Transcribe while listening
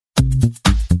Hey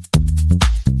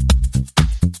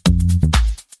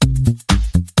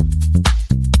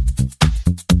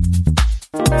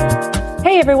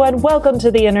everyone, welcome to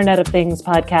the Internet of Things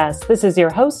podcast. This is your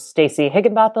host, Stacey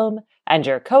Higginbotham, and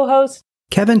your co-host,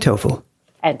 Kevin Toffel.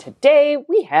 And today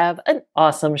we have an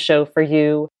awesome show for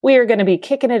you. We are going to be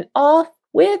kicking it off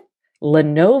with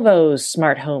Lenovo's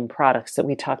smart home products that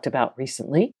we talked about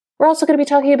recently. We're also going to be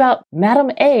talking about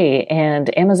Madam A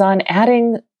and Amazon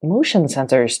adding motion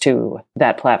sensors to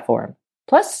that platform.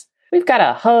 Plus, we've got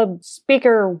a hub,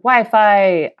 speaker,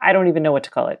 Wi-Fi, I don't even know what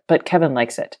to call it, but Kevin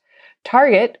likes it.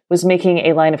 Target was making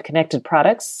a line of connected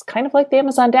products, kind of like the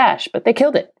Amazon Dash, but they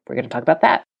killed it. We're going to talk about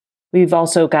that. We've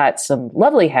also got some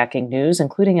lovely hacking news,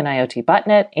 including an IoT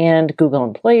botnet and Google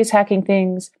employees hacking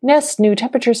things, Nest's new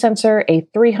temperature sensor, a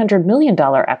 $300 million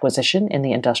acquisition in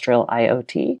the industrial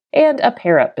IoT, and a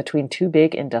pair-up between two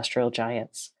big industrial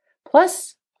giants.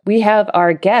 Plus, we have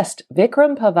our guest,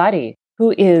 Vikram Pavadi,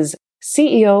 who is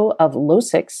CEO of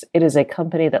Losix. It is a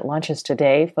company that launches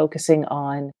today focusing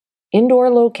on indoor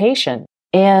location.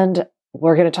 And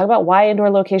we're going to talk about why indoor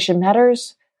location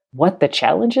matters, what the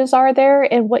challenges are there,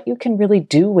 and what you can really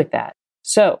do with that.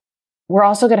 So we're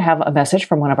also going to have a message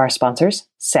from one of our sponsors,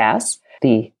 SAS,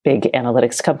 the big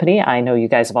analytics company I know you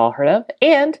guys have all heard of.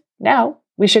 And now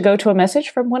we should go to a message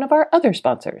from one of our other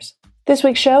sponsors. This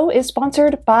week's show is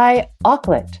sponsored by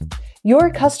Auklet.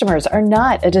 Your customers are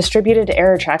not a distributed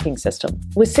error tracking system.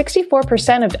 With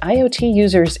 64% of IoT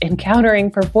users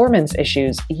encountering performance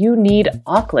issues, you need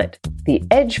Auklet, the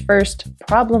edge-first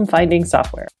problem-finding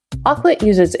software. Auklet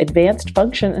uses advanced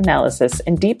function analysis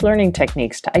and deep learning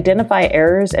techniques to identify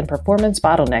errors and performance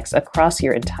bottlenecks across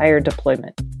your entire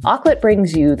deployment. Auklet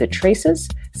brings you the traces,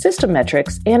 system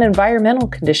metrics, and environmental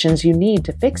conditions you need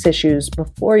to fix issues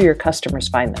before your customers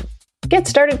find them. Get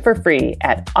started for free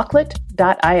at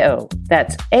auklet.io.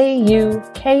 That's AUKLET.io.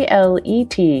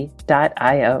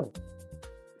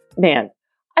 Man,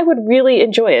 I would really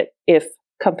enjoy it if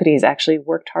companies actually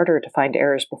worked harder to find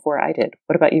errors before I did.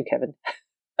 What about you, Kevin?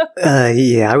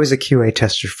 Yeah, I was a QA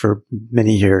tester for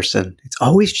many years, and it's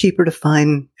always cheaper to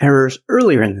find errors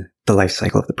earlier in the life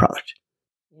cycle of the product.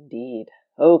 Indeed.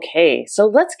 Okay, so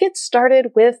let's get started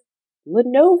with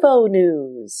Lenovo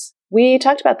news. We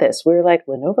talked about this. We were like,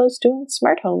 Lenovo's doing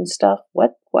smart home stuff.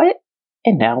 What?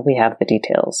 And now we have the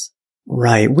details.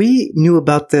 Right. We knew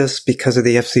about this because of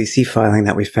the FCC filing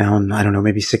that we found, I don't know,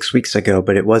 maybe 6 weeks ago,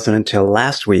 but it wasn't until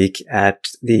last week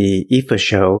at the IFA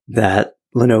show that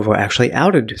Lenovo actually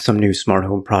outed some new smart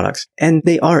home products. And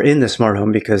they are in the smart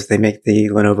home because they make the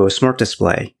Lenovo Smart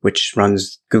Display, which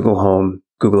runs Google Home,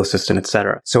 Google Assistant,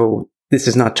 etc. So this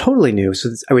is not totally new. So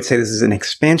I would say this is an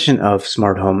expansion of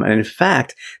smart home. And in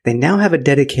fact, they now have a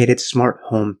dedicated smart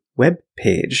home web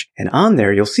page. And on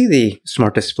there, you'll see the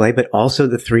Smart Display, but also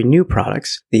the three new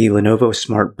products, the Lenovo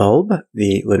Smart Bulb,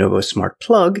 the Lenovo Smart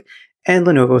Plug, and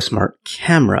Lenovo Smart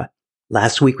Camera.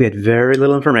 Last week, we had very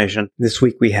little information. This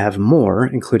week, we have more,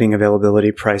 including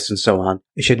availability, price, and so on.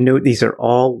 You should note these are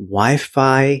all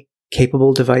Wi-Fi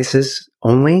capable devices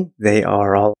only. They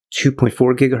are all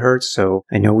 2.4 gigahertz. So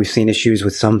I know we've seen issues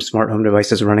with some smart home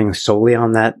devices running solely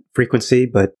on that frequency,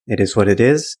 but it is what it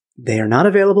is. They are not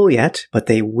available yet, but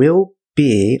they will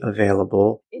be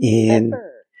available in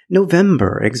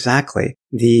November. Exactly.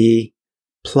 The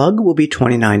plug will be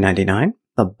 $29.99.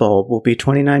 The bulb will be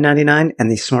 $29.99,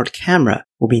 and the smart camera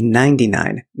will be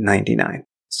 $99.99.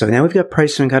 So now we've got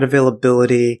price and got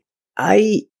availability.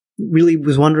 I really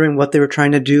was wondering what they were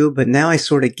trying to do, but now I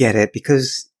sort of get it,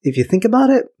 because if you think about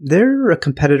it, they're a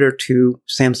competitor to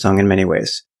Samsung in many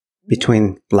ways,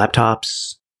 between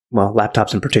laptops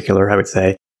in particular, I would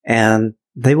say, and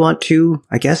they want to,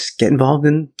 I guess, get involved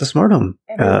in the smart home.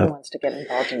 Everyone wants to get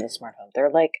involved in the smart home. They're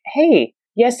like, hey,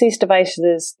 yes, these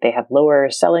devices, they have lower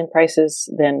selling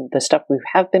prices than the stuff we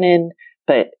have been in,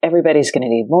 but everybody's going to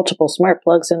need multiple smart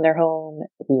plugs in their home.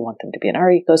 We want them to be in our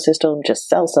ecosystem. Just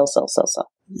sell.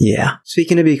 Yeah.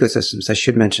 Speaking of ecosystems, I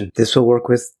should mention this will work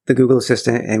with the Google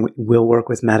Assistant and will work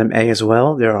with Madam A as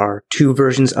well. There are two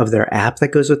versions of their app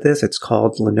that goes with this. It's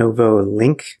called Lenovo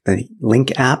Link, the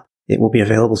Link app. It will be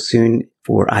available soon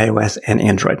for iOS and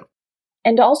Android.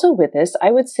 And also with this,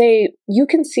 I would say you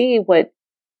can see what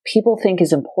people think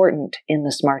is important in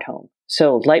the smart home.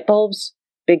 So light bulbs,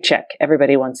 big check.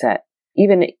 Everybody wants that.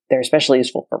 Even they're especially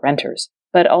useful for renters,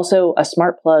 but also a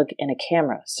smart plug and a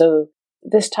camera. So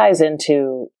this ties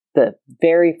into the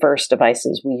very first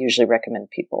devices we usually recommend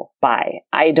people buy.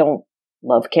 I don't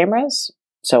love cameras,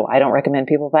 so I don't recommend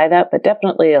people buy that, but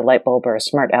definitely a light bulb or a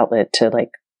smart outlet to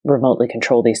like remotely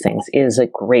control these things is a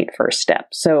great first step.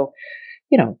 So,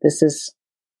 this is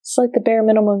it's like the bare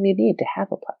minimum you need to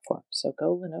have a platform. So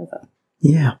go Lenovo.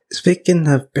 Yeah. Speaking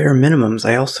of bare minimums,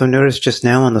 I also noticed just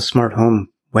now on the smart home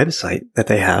website that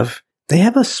they have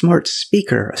a smart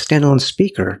speaker, a standalone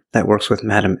speaker that works with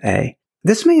Madam A.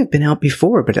 This may have been out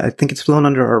before, but I think it's flown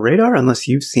under our radar unless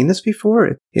you've seen this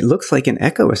before. It looks like an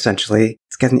Echo, essentially.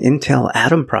 It's got an Intel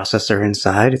Atom processor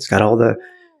inside. It's got all the...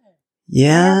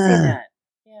 Yeah. I have seen that.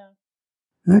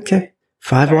 Yeah. Okay.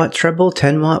 5-watt treble,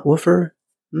 10-watt woofer.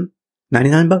 $99.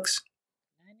 $99.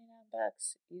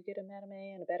 You get a Madam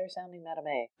A and a better sounding Madam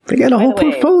A. They got a whole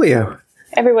portfolio.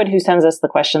 Everyone who sends us the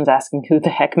questions asking who the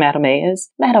heck Madam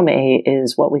A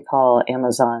is what we call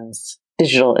Amazon's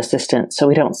digital assistant. So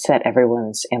we don't set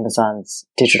everyone's Amazon's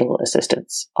digital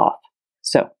assistants off.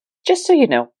 So just so you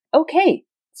know. Okay.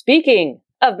 Speaking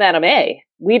of Madam A,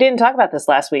 we didn't talk about this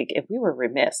last week. If we were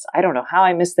remiss, I don't know how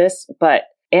I missed this, but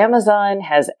Amazon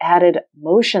has added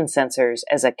motion sensors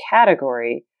as a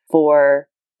category for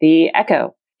the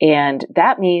Echo. And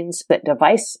that means that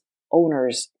device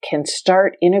owners can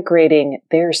start integrating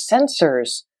their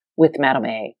sensors with Madam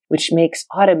A, which makes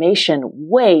automation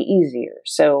way easier.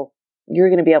 So you're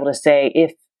going to be able to say,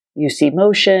 if you see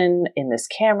motion in this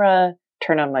camera,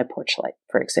 turn on my porch light,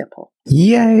 for example.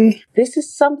 Yay! This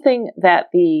is something that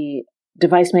the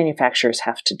device manufacturers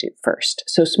have to do first.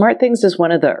 So SmartThings is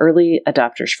one of the early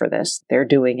adopters for this. They're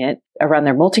doing it around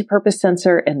their multi-purpose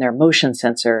sensor and their motion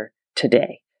sensor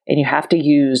today. And you have to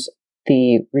use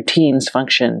the routines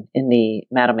function in the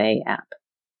Madam A app.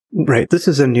 Right. This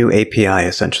is a new API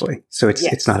essentially. So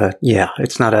it's not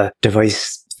a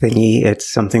device thingy.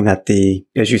 It's something that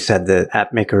as you said, the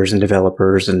app makers and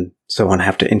developers and so on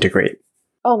have to integrate.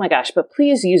 Oh my gosh, but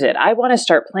please use it. I want to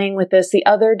start playing with this. The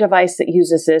other device that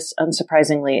uses this,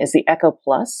 unsurprisingly, is the Echo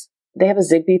Plus. They have a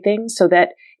Zigbee thing so that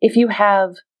if you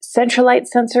have Centralite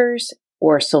sensors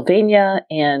or Sylvania,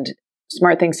 and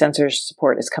SmartThings sensors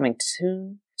support is coming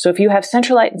soon. So if you have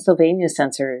Centralite and Sylvania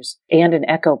sensors and an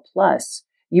Echo Plus,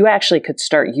 you actually could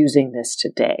start using this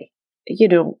today. You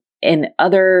know, in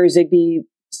other Zigbee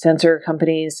sensor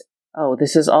companies,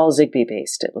 this is all Zigbee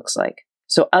based, it looks like.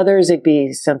 So other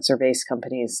Zigbee sensor-based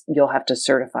companies, you'll have to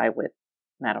certify with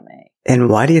Madam A. And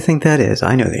why do you think that is?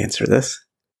 I know the answer to this.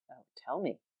 Oh, tell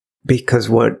me. Because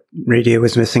what radio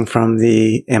is missing from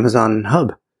the Amazon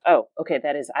hub? Oh, okay.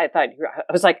 That is, I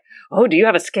was like, oh, do you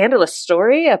have a scandalous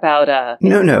story about...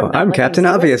 No, I'm Captain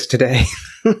Obvious today.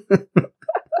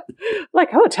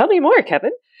 Like, oh, tell me more,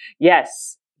 Kevin.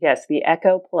 Yes, the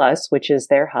Echo Plus, which is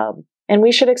their hub. And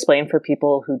we should explain for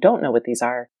people who don't know what these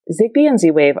are. Zigbee and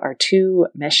Z-Wave are two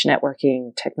mesh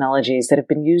networking technologies that have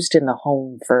been used in the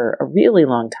home for a really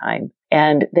long time.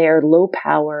 And they are low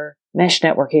power mesh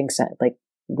networking, like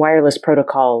wireless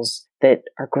protocols that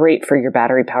are great for your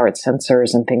battery powered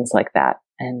sensors and things like that,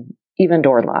 and even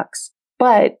door locks.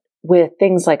 But with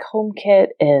things like HomeKit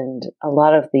and a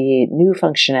lot of the new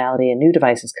functionality and new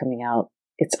devices coming out,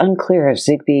 it's unclear if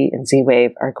Zigbee and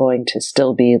Z-Wave are going to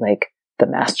still be like the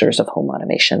masters of home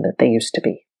automation that they used to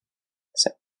be.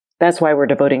 So that's why we're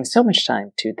devoting so much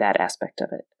time to that aspect of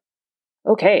it.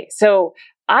 Okay, so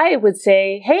I would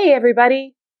say, hey,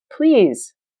 everybody,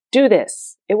 please do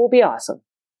this. It will be awesome.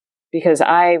 Because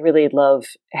I really love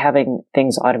having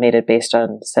things automated based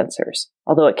on sensors,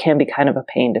 although it can be kind of a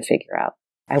pain to figure out.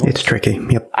 It's tricky.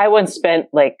 Yep. I once spent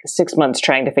like 6 months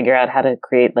trying to figure out how to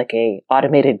create like a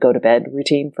automated go to bed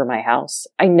routine for my house.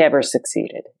 I never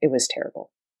succeeded. It was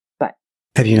terrible. But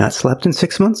have you not slept in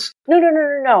 6 months?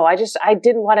 No. I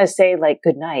didn't want to say like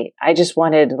good night. I just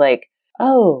wanted like,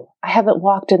 oh, I haven't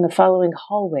walked in the following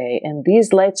hallway and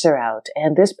these lights are out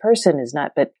and this person is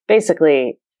not. But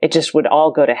basically, it just would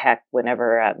all go to heck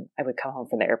whenever I would come home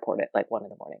from the airport at like 1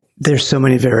 a.m. There's so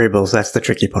many variables. That's the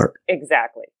tricky part.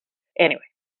 Exactly. Anyway,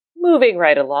 moving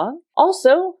right along.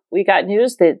 Also, we got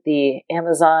news that the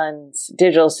Amazon's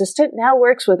digital assistant now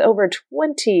works with over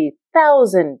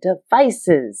 20,000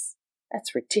 devices.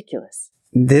 That's ridiculous.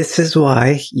 This is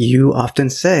why you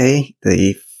often say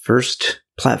the first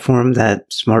platform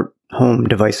that smart home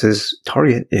devices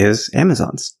target is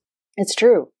Amazon's. It's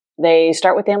true. They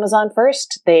start with Amazon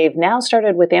first. They've now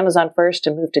started with Amazon first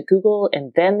and moved to Google,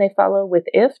 and then they follow with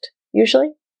IFT,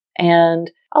 usually.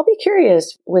 And I'll be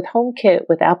curious with HomeKit,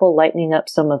 with Apple lightening up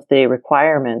some of the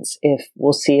requirements, if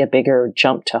we'll see a bigger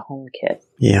jump to HomeKit.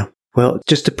 Yeah. Well,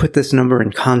 just to put this number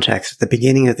in context, at the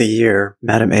beginning of the year,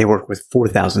 Madam A worked with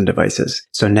 4,000 devices.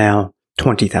 So now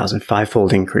 20,000,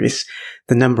 five-fold increase.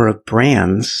 The number of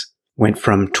brands went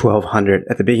from 1,200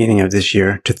 at the beginning of this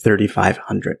year to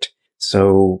 3,500.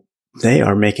 So they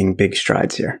are making big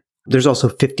strides here. There's also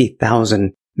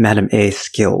 50,000 Madam A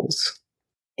skills.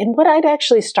 And what I'd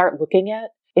actually start looking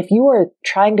at, if you are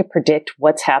trying to predict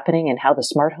what's happening and how the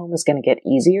smart home is going to get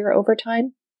easier over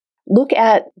time, look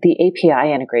at the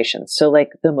API integrations. So like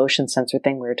the motion sensor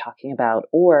thing we were talking about,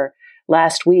 or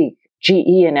last week,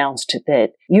 GE announced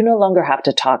that you no longer have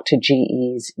to talk to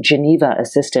GE's Geneva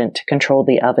Assistant to control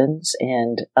the ovens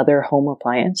and other home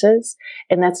appliances.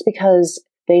 And that's because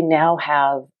they now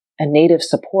have a native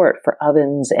support for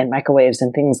ovens and microwaves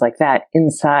and things like that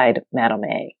inside Madame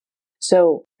A.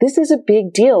 So this is a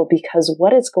big deal because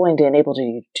what it's going to enable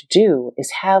you to do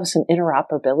is have some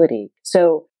interoperability.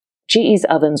 So GE's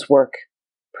ovens work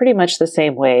pretty much the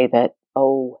same way that,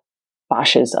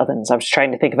 Bosch's ovens. I was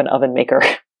trying to think of an oven maker.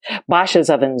 Bosch's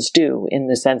ovens do, in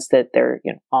the sense that they're,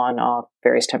 on, off,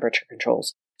 various temperature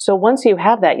controls. So once you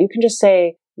have that, you can just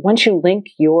say, once you link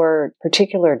your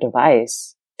particular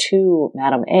device to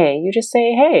Madame A, you just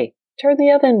say, hey, turn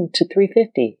the oven to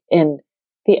 350, and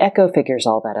the Echo figures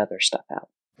all that other stuff out.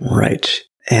 Right.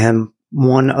 And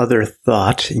one other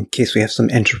thought, in case we have some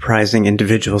enterprising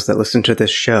individuals that listen to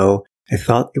this show, I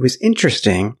thought it was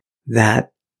interesting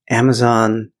that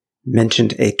Amazon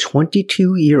mentioned a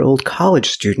 22-year-old college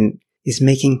student is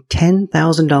making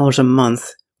 $10,000 a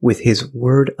month with his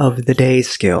word of the day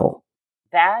skill.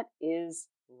 That is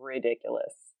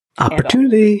ridiculous.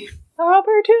 Opportunity.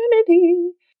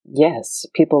 Opportunity. Yes,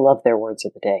 people love their words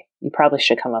of the day. You probably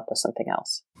should come up with something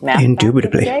else. Math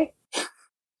Indubitably.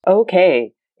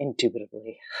 Okay,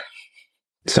 indubitably.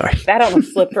 Sorry. That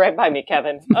almost slipped right by me,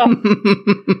 Kevin. Oh.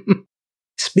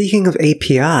 Speaking of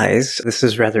APIs, this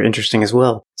is rather interesting as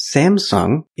well.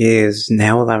 Samsung is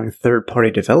now allowing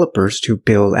third-party developers to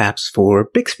build apps for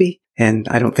Bixby. And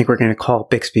I don't think we're going to call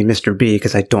Bixby Mr. B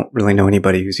because I don't really know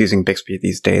anybody who's using Bixby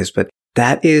these days. But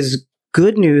that is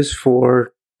good news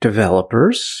for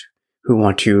developers who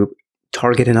want to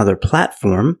target another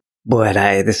platform. But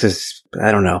I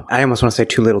don't know. I almost want to say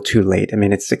too little, too late. I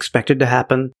mean, it's expected to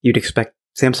happen. You'd expect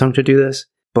Samsung to do this.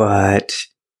 But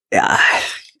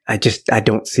I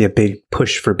don't see a big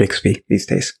push for Bixby these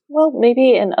days. Well,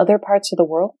 maybe in other parts of the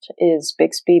world. Is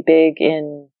Bixby big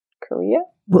in Korea?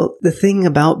 Well, the thing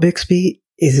about Bixby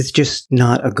is it's just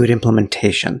not a good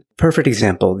implementation. Perfect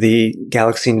example, the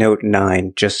Galaxy Note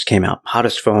 9 just came out.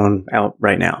 Hottest phone out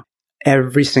right now.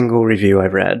 Every single review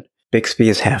I've read, Bixby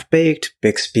is half-baked,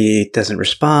 Bixby doesn't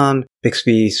respond,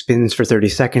 Bixby spins for 30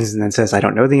 seconds and then says, I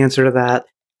don't know the answer to that.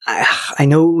 I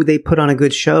know they put on a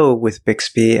good show with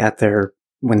Bixby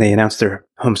when they announced their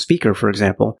home speaker, for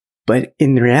example. But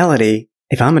in reality,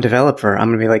 if I'm a developer, I'm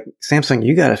going to be like, Samsung,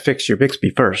 you got to fix your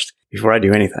Bixby first before I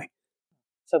do anything.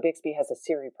 So Bixby has a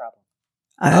Siri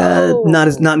problem.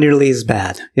 Not nearly as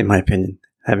bad, in my opinion,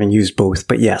 having used both,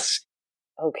 but yes.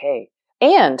 Okay.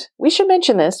 And we should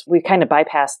mention this. We kind of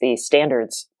bypassed the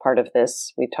standards part of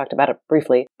this. We've talked about it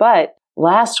briefly. But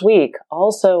last week,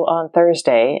 also on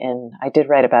Thursday, and I did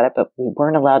write about it, but we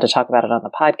weren't allowed to talk about it on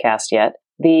the podcast yet,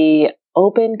 the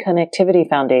Open Connectivity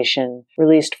Foundation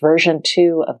released version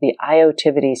 2 of the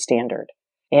IoTivity standard.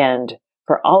 And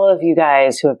for all of you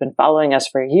guys who have been following us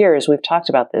for years, we've talked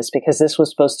about this because this was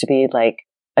supposed to be like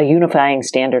a unifying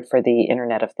standard for the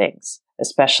Internet of Things,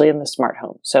 especially in the smart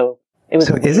home. So it was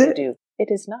is it? It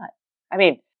is not. I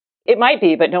mean, it might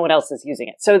be, but no one else is using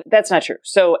it. So that's not true.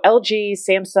 So LG,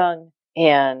 Samsung,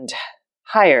 and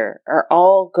Haier are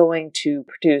all going to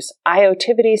produce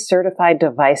IoTivity certified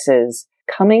devices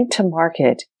coming to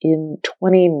market in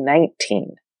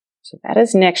 2019. So that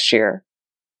is next year.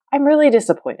 I'm really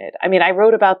disappointed. I mean, I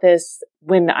wrote about this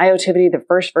when IoTivity, the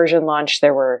first version launched,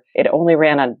 it only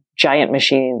ran on giant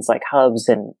machines like hubs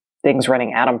and things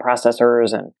running Atom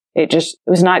processors. And it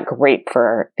was not great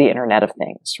for the Internet of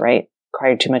Things, right?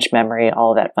 Required too much memory,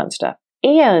 all of that fun stuff.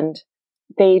 And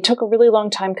they took a really long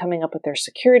time coming up with their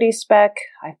security spec.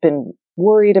 I've been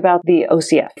worried about the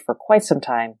OCF for quite some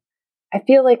time. I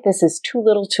feel like this is too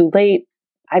little too late.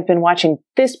 I've been watching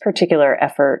this particular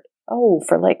effort,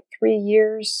 for like 3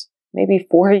 years, maybe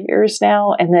 4 years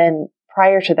now. And then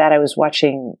prior to that, I was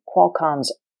watching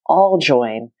Qualcomm's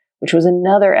AllJoyn, which was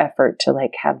another effort to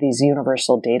like have these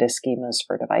universal data schemas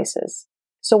for devices.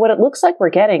 So what it looks like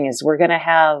we're getting is we're going to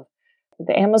have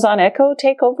the Amazon Echo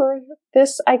take over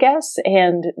this, I guess,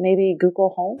 and maybe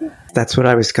Google Home. That's what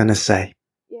I was going to say.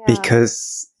 Yeah.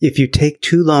 Because if you take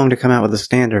too long to come out with a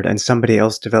standard and somebody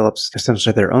else develops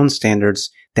essentially their own standards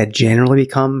that generally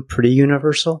become pretty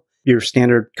universal, your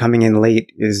standard coming in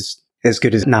late is as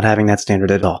good as not having that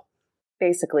standard at all.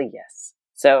 Basically, yes.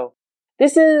 So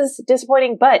this is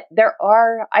disappointing, but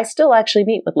I still actually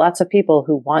meet with lots of people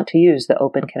who want to use the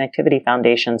Open Connectivity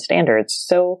Foundation standards.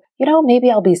 So, maybe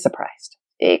I'll be surprised.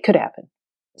 It could happen.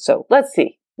 So let's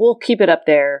see. We'll keep it up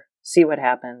there, see what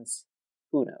happens.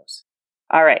 Who knows?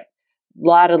 All right. A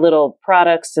lot of little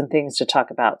products and things to talk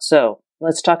about. So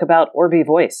let's talk about Orbi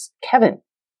Voice. Kevin,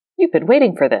 you've been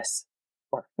waiting for this.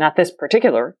 Or not this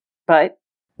particular, but...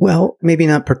 Well, maybe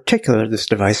not particular this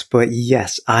device, but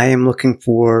yes, I am looking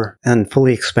for and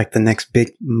fully expect the next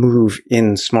big move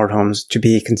in smart homes to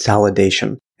be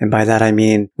consolidation. And by that I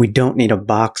mean we don't need a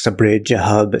box, a bridge, a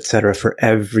hub, etc. for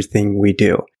everything we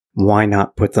do. Why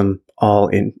not put them all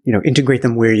in, integrate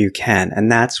them where you can?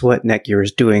 And that's what Netgear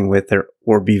is doing with their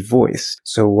Orbi Voice.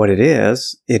 So what it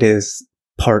is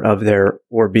part of their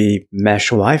Orbi mesh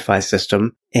Wi-Fi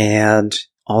system and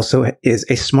also is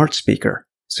a smart speaker.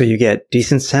 So you get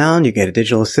decent sound, you get a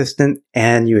digital assistant,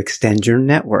 and you extend your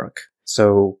network.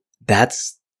 So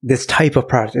this type of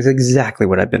product is exactly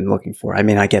what I've been looking for. I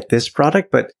mean, I get this product,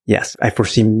 but yes, I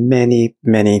foresee many,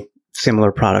 many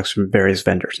similar products from various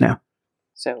vendors now.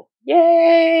 So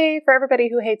yay for everybody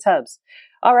who hates hubs.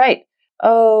 All right.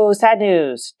 Oh, sad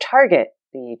news. Target,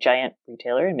 the giant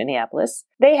retailer in Minneapolis,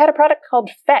 they had a product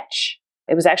called Fetch.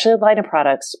 It was actually a line of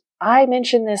products. I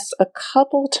mentioned this a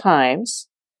couple times,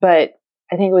 but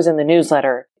I think it was in the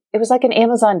newsletter. It was like an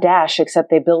Amazon Dash, except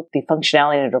they built the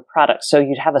functionality into a product. So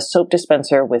you'd have a soap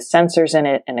dispenser with sensors in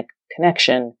it and a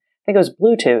connection. I think it was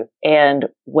Bluetooth. And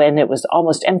when it was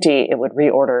almost empty, it would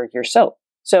reorder your soap.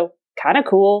 So kind of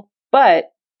cool, but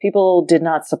people did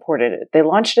not support it. They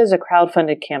launched it as a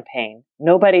crowdfunded campaign.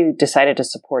 Nobody decided to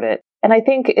support it. And I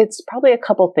think it's probably a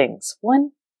couple things.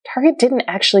 One, Target didn't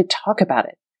actually talk about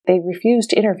it. They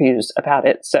refused interviews about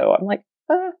it. So I'm like,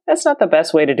 that's not the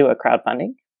best way to do a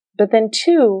crowdfunding. But then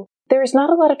two, there's not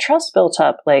a lot of trust built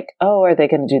up. Like, oh, are they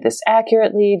going to do this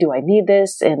accurately? Do I need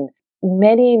this? And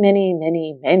many, many,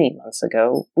 many, many months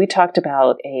ago, we talked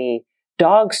about a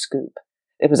dog scoop.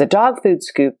 It was a dog food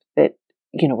scoop that,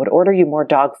 would order you more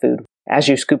dog food as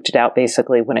you scooped it out,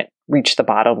 basically, when it reached the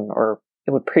bottom, or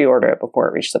it would pre-order it before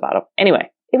it reached the bottom. Anyway,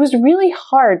 it was really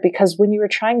hard because when you were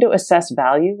trying to assess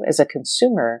value as a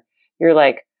consumer, you're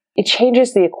like, it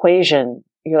changes the equation.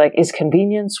 You're like, is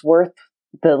convenience worth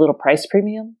the little price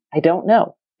premium? I don't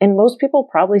know. And most people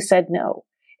probably said no.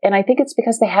 And I think it's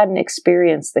because they hadn't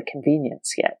experienced the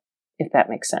convenience yet, if that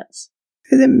makes sense.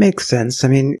 It makes sense. I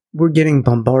mean, we're getting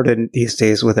bombarded these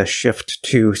days with a shift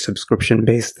to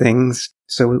subscription-based things.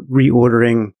 So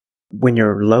reordering when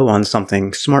you're low on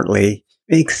something smartly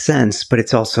makes sense, but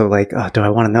it's also like, oh, do I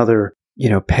want another,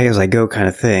 pay as I go kind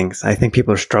of thing? I think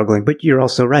people are struggling, but you're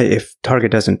also right. If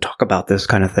Target doesn't talk about this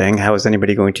kind of thing, how is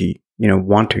anybody going to,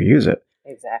 want to use it?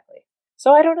 Exactly.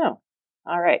 So I don't know.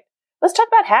 All right. Let's talk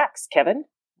about hacks, Kevin.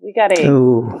 We got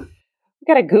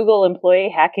a Google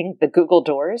employee hacking the Google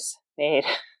doors. I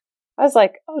was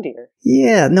like, oh dear.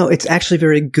 Yeah, no, it's actually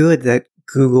very good that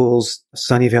Google's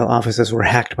Sunnyvale offices were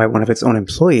hacked by one of its own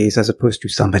employees as opposed to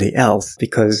somebody else,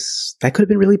 because that could have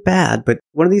been really bad. But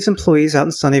one of these employees out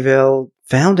in Sunnyvale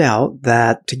found out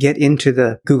that to get into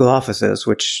the Google offices,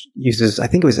 which uses, I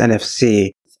think it was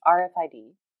NFC. It's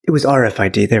RFID. It was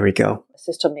RFID. There we go. A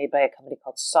system made by a company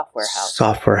called Software House.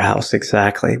 Software House,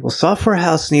 exactly. Well, Software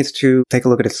House needs to take a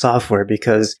look at its software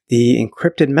because the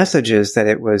encrypted messages that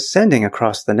it was sending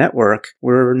across the network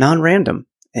were non-random.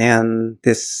 And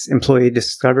this employee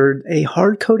discovered a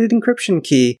hard-coded encryption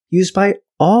key used by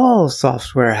all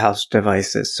Software House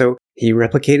devices. So he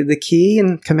replicated the key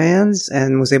and commands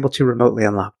and was able to remotely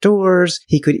unlock doors.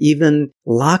 He could even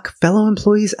lock fellow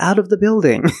employees out of the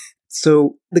building.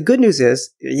 So the good news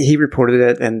is he reported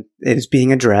it and it is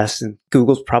being addressed, and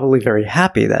Google's probably very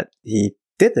happy that he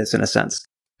did this in a sense.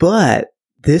 But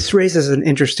this raises an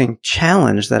interesting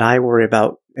challenge that I worry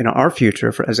about in our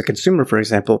future as a consumer, for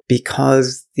example,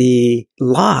 because the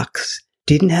locks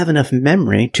didn't have enough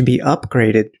memory to be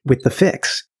upgraded with the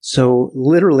fix. So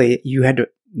literally you had to,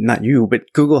 not you,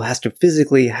 but Google has to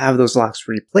physically have those locks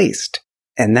replaced.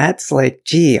 And that's like,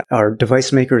 gee, are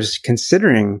device makers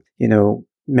considering,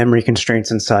 memory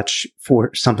constraints and such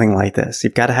for something like this?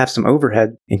 You've got to have some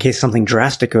overhead in case something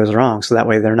drastic goes wrong. So that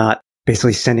way they're not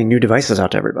basically sending new devices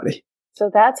out to everybody. So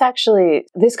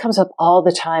this comes up all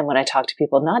the time when I talk to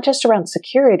people, not just around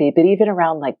security, but even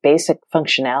around like basic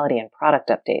functionality and product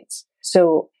updates.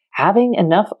 So having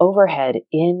enough overhead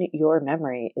in your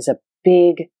memory is a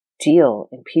big deal.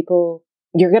 And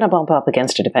you're going to bump up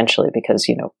against it eventually because,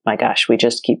 my gosh, we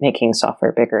just keep making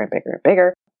software bigger and bigger and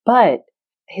bigger. But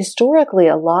historically,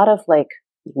 a lot of like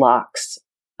locks,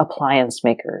 appliance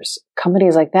makers,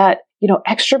 companies like that,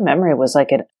 extra memory was like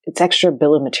it's extra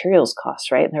bill of materials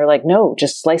costs, right? And they're like, no,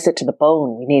 just slice it to the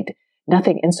bone. We need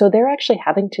nothing. And so they're actually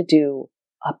having to do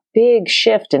a big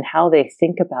shift in how they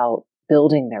think about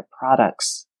building their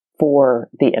products for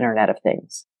the Internet of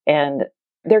Things. And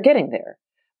they're getting there.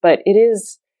 But it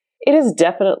is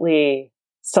definitely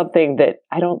something that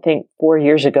I don't think 4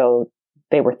 years ago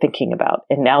they were thinking about.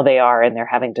 And now they are, and they're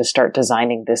having to start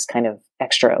designing this kind of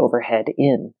extra overhead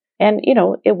in. And,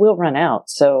 it will run out.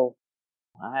 So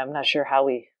I'm not sure how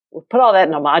we'll put all that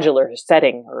in a modular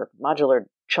setting or modular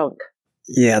chunk.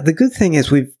 Yeah, the good thing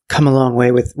is we've come a long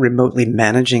way with remotely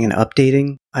managing and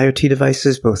updating IoT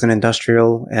devices, both in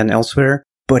industrial and elsewhere.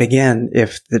 But again,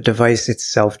 if the device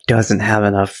itself doesn't have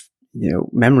enough,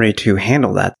 memory to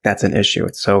handle that, that's an issue.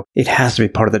 So it has to be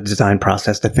part of the design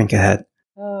process to think ahead.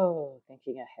 Oh,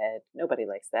 thinking ahead. Nobody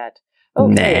likes that.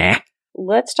 Okay, Nah.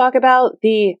 Let's talk about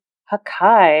the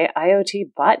Hakai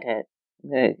IoT botnet.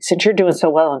 Since you're doing so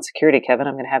well on security, Kevin,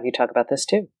 I'm going to have you talk about this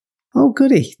too. Oh,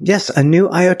 goody. Yes, a new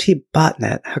IoT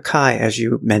botnet, Hakai, as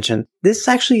you mentioned. This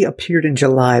actually appeared in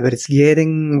July, but it's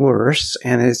getting worse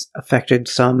and has affected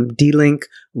some D-Link,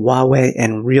 Huawei,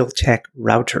 and Realtek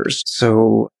routers.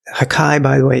 So Hakai,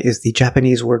 by the way, is the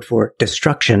Japanese word for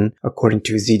destruction, according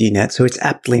to ZDNet, so it's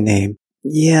aptly named.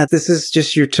 Yeah, this is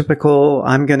just your typical,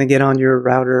 I'm going to get on your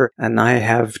router and I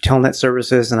have telnet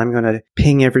services and I'm going to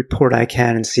ping every port I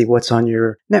can and see what's on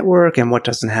your network and what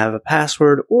doesn't have a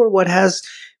password or what has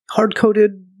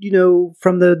hard-coded,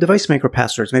 from the device maker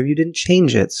passwords. Maybe you didn't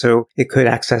change it, so it could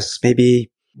access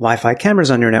maybe Wi-Fi cameras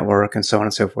on your network and so on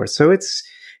and so forth. So it's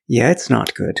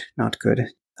not good. Not good.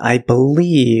 I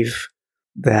believe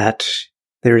that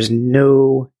there is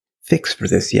no fix for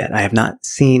this yet. I have not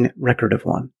seen record of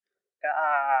one.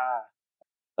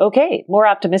 Okay, more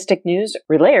optimistic news.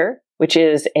 Relayer, which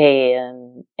is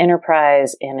an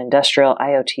enterprise and industrial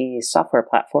IoT software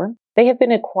platform, they have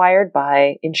been acquired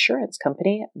by insurance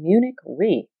company Munich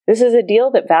Re. This is a deal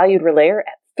that valued Relayer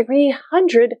at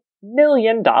 $300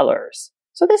 million.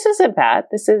 So this isn't bad.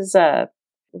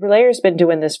 Relayer's been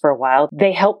doing this for a while.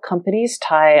 They help companies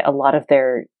tie a lot of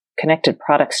their connected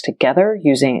products together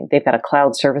they've got a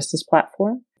cloud services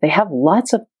platform. They have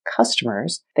lots of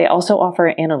customers. They also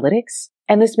offer analytics.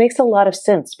 And this makes a lot of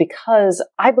sense because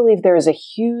I believe there is a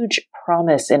huge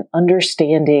promise in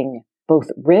understanding both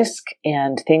risk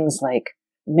and things like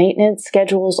maintenance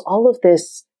schedules. All of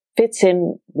this fits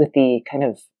in with the kind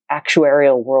of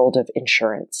actuarial world of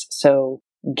insurance. So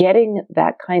getting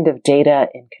that kind of data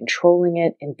and controlling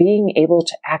it and being able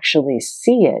to actually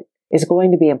see it is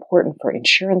going to be important for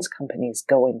insurance companies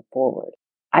going forward.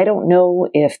 I don't know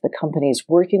if the companies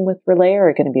working with Relayer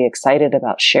are going to be excited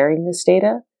about sharing this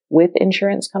data with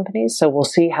insurance companies. So we'll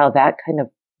see how that kind of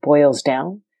boils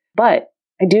down. But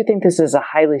I do think this is a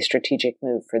highly strategic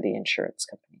move for the insurance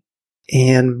company.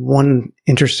 And one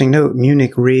interesting note,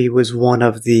 Munich Re was one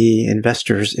of the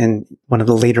investors in one of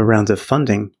the later rounds of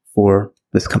funding for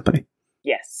this company.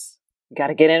 Yes. Got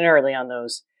to get in early on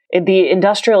those. The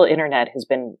industrial internet has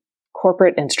been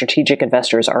corporate and strategic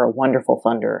investors are a wonderful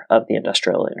funder of the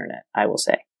industrial internet, I will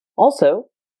say. Also,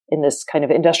 in this kind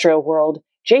of industrial world,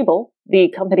 Jabil,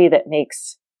 the company that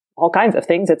makes all kinds of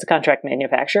things, it's a contract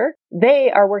manufacturer,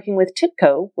 they are working with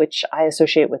TIBCO, which I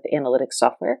associate with analytics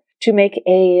software, to make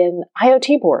an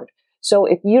IoT board. So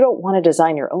if you don't want to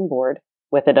design your own board,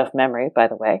 with enough memory, by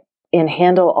the way, and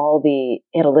handle all the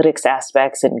analytics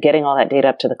aspects and getting all that data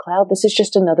up to the cloud, this is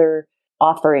just another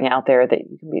offering out there that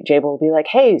Jabil will be like,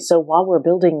 hey, so while we're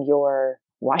building your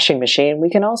washing machine, we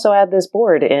can also add this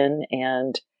board in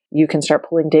and you can start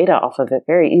pulling data off of it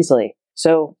very easily.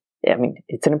 So,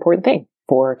 it's an important thing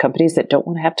for companies that don't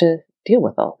want to have to deal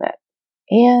with all that.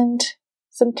 And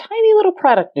some tiny little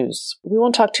product news. We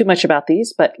won't talk too much about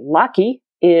these, but Locky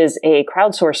is a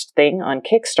crowdsourced thing on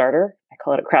Kickstarter. I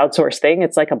call it a crowdsourced thing.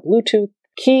 It's like a Bluetooth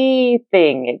key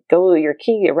thing. Your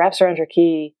key, it wraps around your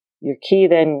key. Your key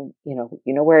then, you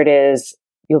know where it is.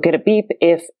 You'll get a beep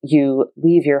if you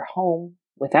leave your home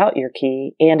without your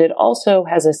key. And it also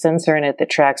has a sensor in it that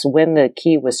tracks when the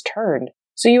key was turned.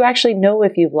 So you actually know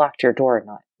if you've locked your door or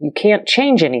not. You can't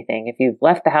change anything. If you've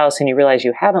left the house and you realize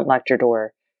you haven't locked your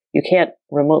door, you can't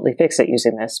remotely fix it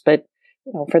using this. But,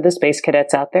 for the space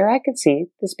cadets out there, I could see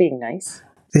this being nice.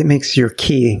 It makes your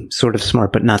key sort of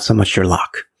smart, but not so much your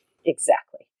lock.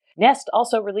 Exactly. Nest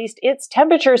also released its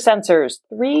temperature sensors,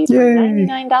 $3 for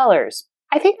 $99.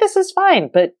 I think this is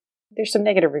fine, but there's some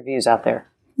negative reviews out there.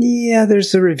 Yeah,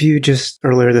 there's a review just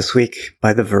earlier this week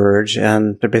by The Verge,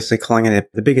 and they're basically calling it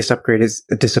the biggest upgrade is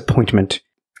a disappointment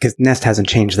because Nest hasn't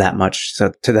changed that much.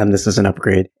 So to them, this is an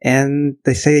upgrade. And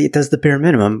they say it does the bare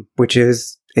minimum, which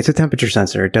is it's a temperature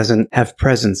sensor. It doesn't have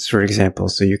presence, for example,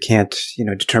 so you can't,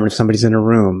 determine if somebody's in a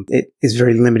room. It is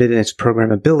very limited in its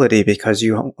programmability because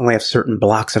you only have certain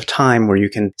blocks of time where you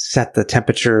can set the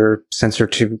temperature sensor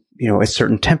to, a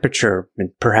certain temperature. And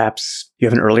perhaps you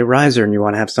have an early riser and you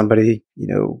want to have somebody,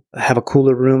 have a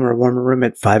cooler room or a warmer room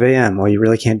at 5 a.m. Well, you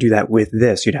really can't do that with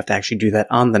this. You'd have to actually do that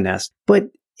on the Nest. But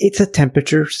it's a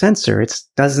temperature sensor. It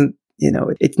doesn't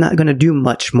it's not going to do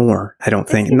much more, I don't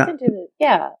think.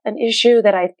 An issue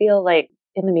that I feel like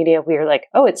in the media, we are like,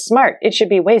 oh, it's smart. It should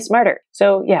be way smarter.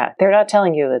 So yeah, they're not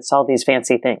telling you it's all these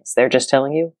fancy things. They're just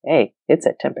telling you, hey, it's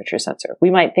a temperature sensor. We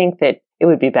might think that it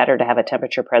would be better to have a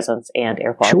temperature presence and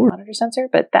air quality monitor sensor,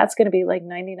 but that's going to be like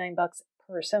 $99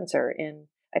 per sensor. And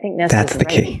I think Nest is right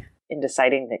key in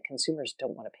deciding that consumers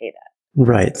don't want to pay that.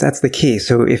 Right. That's the key.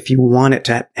 So if you want it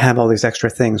to have all these extra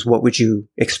things, what would you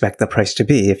expect the price to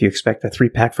be? If you expect a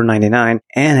 3-pack for $99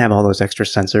 and have all those extra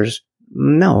sensors,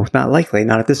 no, not likely.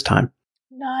 Not at this time.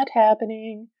 Not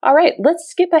happening. All right, let's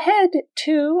skip ahead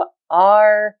to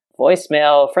our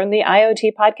voicemail from the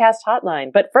IoT Podcast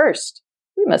Hotline. But first,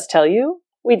 we must tell you,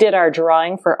 we did our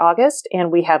drawing for August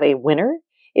and we have a winner.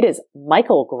 It is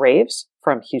Michael Graves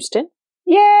from Houston.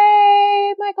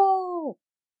 Yay, Michael!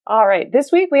 All right,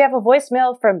 this week we have a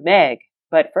voicemail from Meg.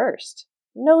 But first,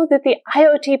 know that the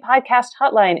IoT Podcast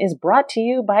Hotline is brought to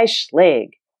you by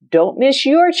Schlage. Don't miss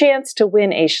your chance to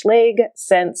win a Schlage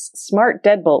Sense Smart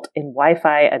Deadbolt in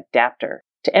Wi-Fi adapter.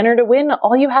 To enter to win,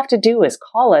 all you have to do is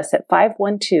call us at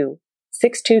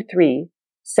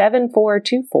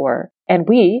 512-623-7424, and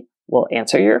we will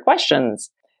answer your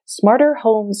questions. Smarter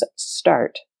homes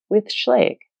start with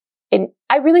Schlage. And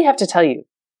I really have to tell you,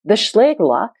 the Schlage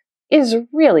lock is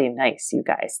really nice, you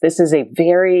guys. This is a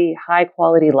very high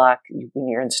quality lock. When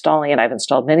you're installing it, I've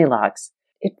installed many locks.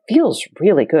 It feels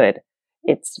really good.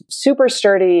 It's super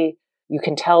sturdy. You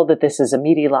can tell that this is a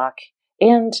meaty lock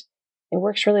and it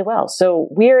works really well. So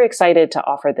we're excited to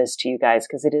offer this to you guys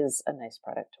because it is a nice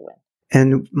product to win.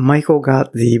 And Michael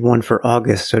got the one for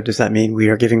August. So does that mean we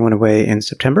are giving one away in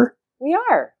September? We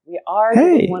are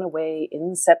giving one away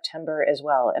in September as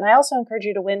well. And I also encourage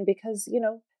you to win because,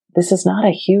 this is not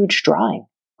a huge drawing.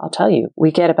 I'll tell you,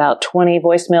 we get about 20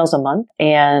 voicemails a month.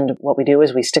 And what we do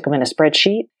is we stick them in a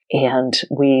spreadsheet and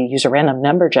we use a random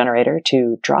number generator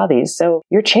to draw these. So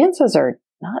your chances are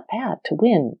not bad to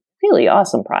win really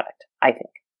awesome product, I think.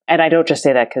 And I don't just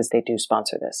say that because they do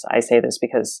sponsor this. I say this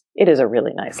because it is a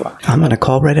really nice lock. I'm going to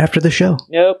call right after the show.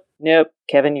 Nope.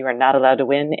 Kevin, you are not allowed to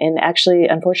win. And actually,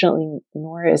 unfortunately,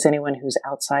 nor is anyone who's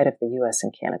outside of the US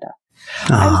and Canada.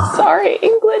 I'm sorry,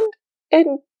 England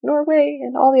and Norway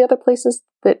and all the other places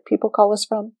that people call us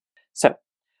from. So,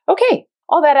 okay,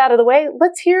 all that out of the way,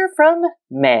 let's hear from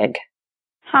Meg.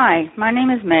 Hi, my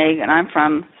name is Meg, and I'm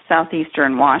from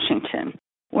southeastern Washington.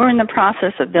 We're in the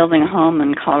process of building a home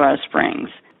in Colorado Springs.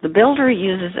 The builder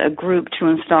uses a group to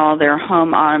install their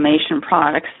home automation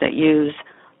products that use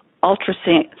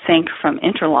UltraSync from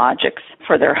Interlogix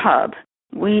for their hub.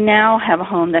 We now have a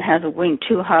home that has a Wing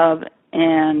 2 hub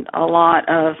and a lot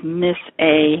of Miss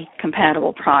A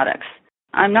compatible products.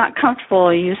 I'm not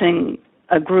comfortable using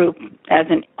a group as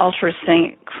an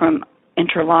UltraSync from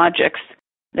Interlogix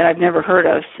that I've never heard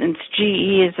of since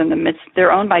GE is in the midst,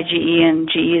 they're owned by GE and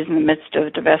GE is in the midst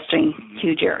of divesting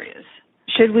huge areas.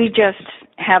 Should we just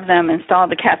have them install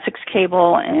the Cat6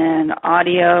 cable and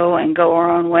audio and go our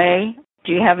own way?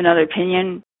 Do you have another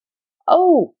opinion?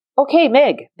 Oh, okay,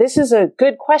 Meg, this is a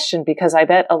good question because I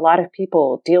bet a lot of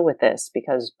people deal with this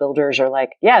because builders are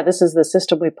like, yeah, this is the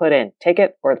system we put in. Take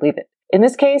it or leave it. In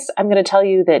this case, I'm going to tell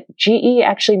you that GE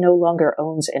actually no longer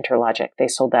owns Interlogix. They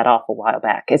sold that off a while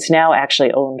back. It's now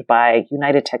actually owned by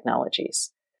United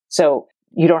Technologies. So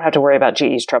you don't have to worry about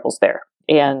GE's troubles there.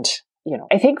 And,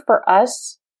 I think for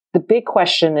us, the big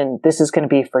question, and this is going to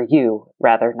be for you,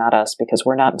 rather, not us, because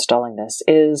we're not installing this,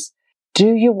 is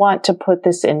do you want to put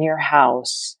this in your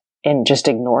house and just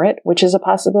ignore it, which is a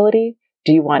possibility?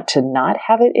 Do you want to not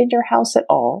have it in your house at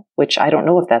all, which I don't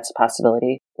know if that's a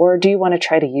possibility, or do you want to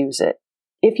try to use it?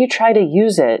 If you try to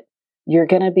use it,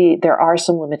 there are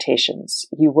some limitations.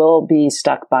 You will be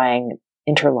stuck buying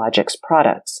Interlogix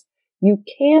products. You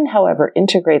can, however,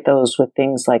 integrate those with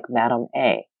things like Madam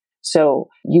A. So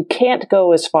you can't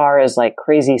go as far as like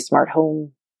crazy smart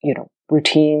home,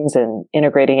 routines and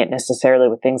integrating it necessarily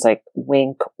with things like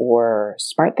Wink or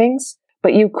SmartThings.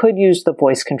 But you could use the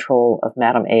voice control of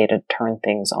Madam A to turn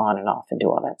things on and off and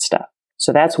do all that stuff.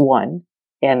 So that's one.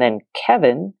 And then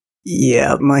Kevin.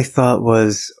 Yeah, my thought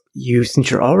was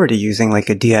since you're already using like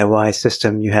a DIY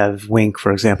system, you have Wink,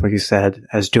 for example, you said,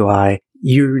 as do I,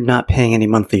 you're not paying any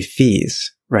monthly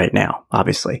fees right now,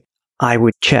 obviously. I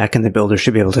would check and the builder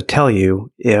should be able to tell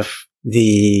you if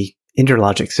the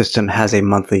Interlogix system has a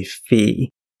monthly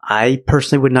fee. I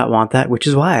personally would not want that, which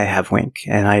is why I have Wink.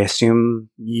 And I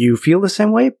assume you feel the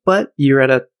same way, but you're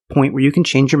at a point where you can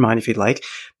change your mind if you'd like.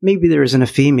 Maybe there isn't a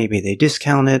fee. Maybe they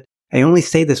discount it. I only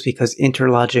say this because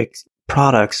Interlogix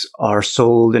products are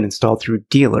sold and installed through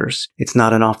dealers. It's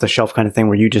not an off-the-shelf kind of thing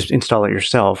where you just install it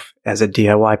yourself as a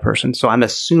DIY person. So I'm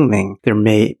assuming there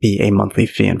may be a monthly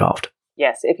fee involved.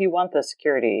 Yes, if you want the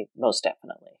security, most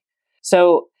definitely.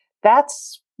 So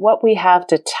that's what we have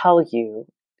to tell you.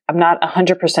 I'm not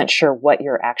 100% sure what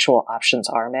your actual options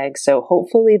are, Meg. So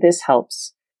hopefully this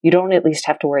helps. You don't at least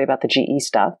have to worry about the GE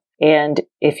stuff. And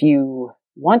if you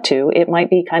want to, it might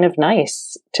be kind of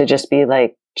nice to just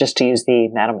to use the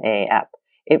Madam A app.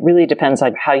 It really depends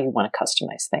on how you want to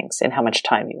customize things and how much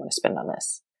time you want to spend on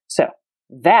this. So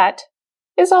that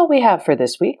is all we have for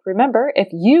this week. Remember, if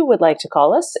you would like to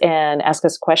call us and ask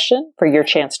us a question for your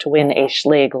chance to win a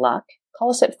Schlage lock,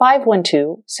 call us at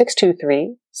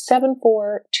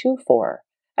 512-623-7424.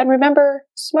 And remember,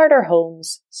 smarter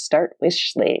homes start with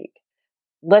Schlage.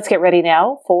 Let's get ready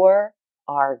now for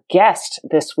our guest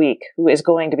this week, who is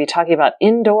going to be talking about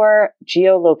indoor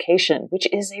geolocation, which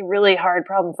is a really hard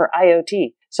problem for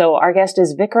IoT. So our guest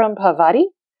is Vikram Pavati,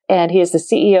 and he is the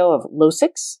CEO of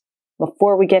Losix.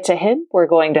 Before we get to him, we're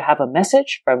going to have a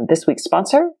message from this week's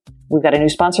sponsor. We've got a new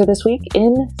sponsor this week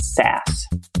in SaaS.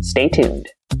 Stay tuned.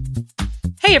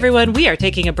 Hey everyone, we are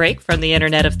taking a break from the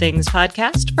Internet of Things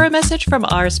podcast for a message from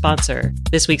our sponsor.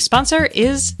 This week's sponsor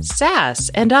is SaaS,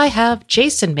 and I have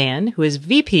Jason Mann, who is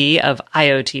VP of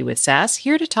IoT with SaaS,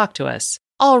 here to talk to us.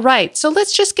 All right, so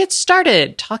let's just get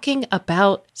started talking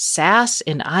about SaaS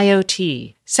and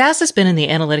IoT. SaaS has been in the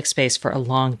analytics space for a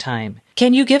long time.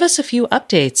 Can you give us a few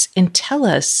updates and tell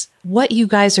us what you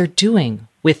guys are doing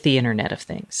with the Internet of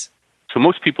Things? So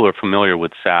most people are familiar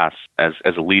with SaaS as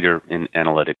a leader in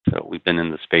analytics. So we've been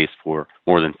in the space for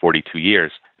more than 42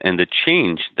 years. And the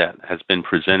change that has been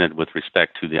presented with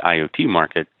respect to the IoT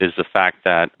market is the fact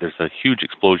that there's a huge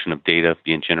explosion of data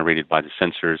being generated by the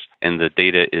sensors, and the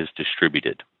data is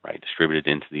distributed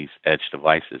into these edge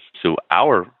devices. So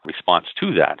our response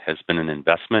to that has been an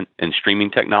investment in streaming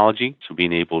technology, so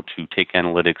being able to take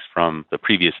analytics from the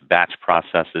previous batch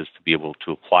processes to be able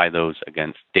to apply those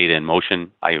against data in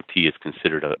motion. IoT is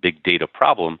considered a big data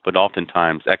problem, but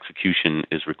oftentimes execution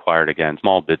is required against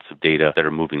small bits of data that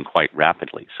are moving quite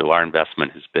rapidly. So our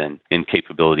investment has been in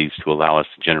capabilities to allow us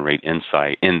to generate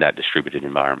insight in that distributed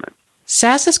environment.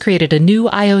 SaaS has created a new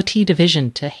IoT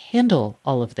division to handle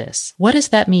all of this. What does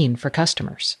that mean for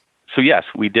customers? So yes,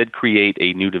 we did create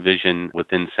a new division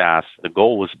within SaaS. The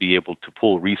goal was to be able to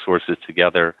pull resources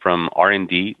together from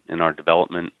R&D in our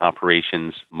development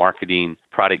operations, marketing,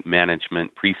 product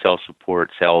management, pre-sale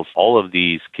support, sales. All of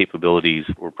these capabilities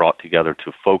were brought together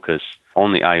to focus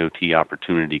on the IoT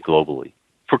opportunity globally.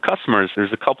 For customers,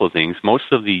 there's a couple of things.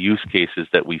 Most of the use cases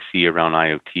that we see around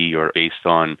IoT are based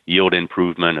on yield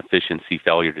improvement, efficiency,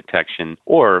 failure detection,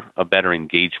 or a better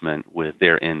engagement with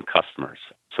their end customers.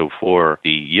 So for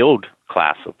the yield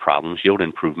class of problems, yield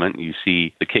improvement, you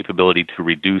see the capability to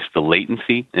reduce the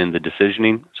latency in the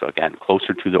decisioning. So again,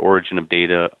 closer to the origin of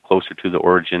data, closer to the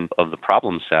origin of the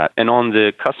problem set. And on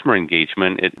the customer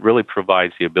engagement, it really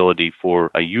provides the ability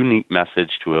for a unique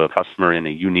message to a customer in a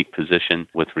unique position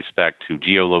with respect to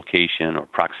geolocation or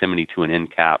proximity to an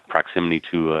end cap, proximity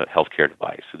to a healthcare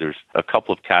device. So there's a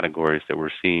couple of categories that we're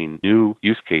seeing new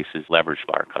use cases leveraged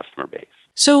by our customer base.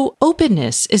 So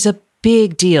openness is a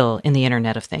big deal in the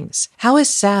Internet of Things. How is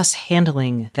SaaS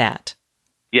handling that?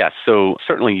 Yes, so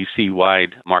certainly you see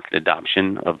wide market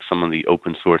adoption of some of the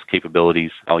open source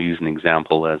capabilities. I'll use an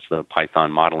example as the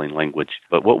Python modeling language.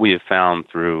 But what we have found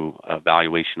through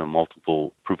evaluation of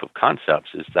multiple proof of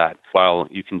concepts is that while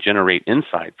you can generate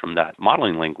insight from that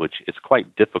modeling language, it's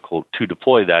quite difficult to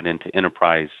deploy that into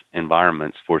enterprise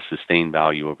environments for sustained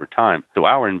value over time. So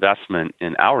our investment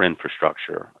in our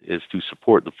infrastructure is to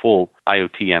support the full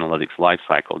IoT analytics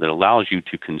lifecycle that allows you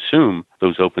to consume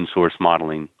those open source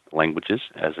modeling languages,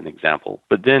 as an example,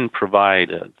 but then provide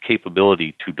a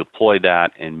capability to deploy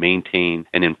that and maintain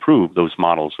and improve those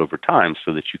models over time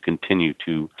so that you continue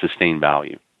to sustain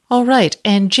value. All right.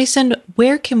 And Jason,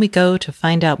 where can we go to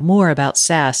find out more about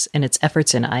SaaS and its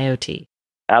efforts in IoT?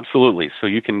 Absolutely. So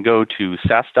you can go to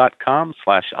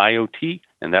saas.com/IoT,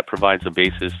 and that provides a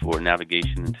basis for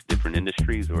navigation into different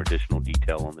industries or additional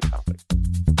detail on the topic.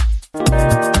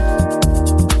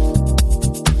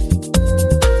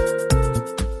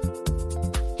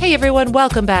 Hey everyone,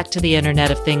 welcome back to the Internet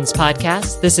of Things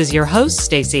podcast. This is your host,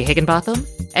 Stacey Higginbotham,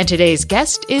 and today's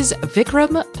guest is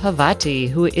Vikram Pavati,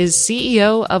 who is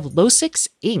CEO of Losix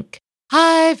Inc.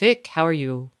 Hi Vic, how are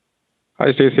you?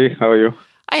 Hi Stacey, how are you?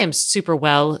 I am super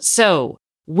well. So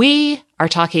we are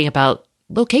talking about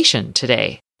location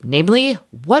today, namely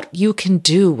what you can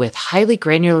do with highly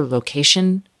granular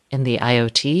location in the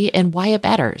IoT and why it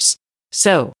matters.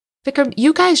 So Vikram,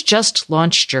 you guys just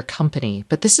launched your company,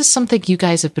 but this is something you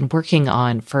guys have been working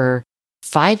on for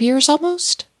 5 years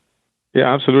almost?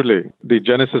 Yeah, absolutely. The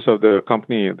genesis of the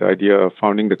company, the idea of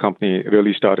founding the company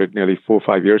really started nearly 4 or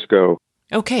 5 years ago.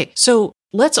 Okay, so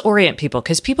let's orient people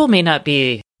because people may not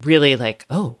be really like,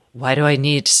 oh, why do I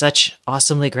need such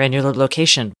awesomely granular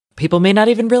location? People may not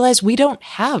even realize we don't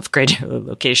have granular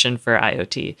location for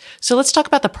IoT. So let's talk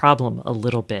about the problem a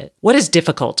little bit. What is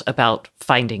difficult about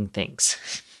finding things?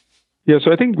 Yeah,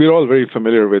 so I think we're all very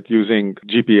familiar with using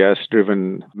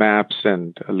GPS-driven maps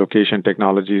and location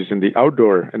technologies in the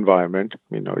outdoor environment.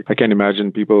 I can't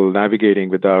imagine people navigating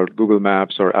without Google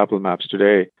Maps or Apple Maps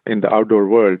today in the outdoor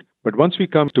world. But once we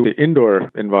come to the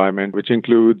indoor environment, which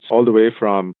includes all the way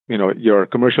from, your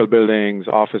commercial buildings,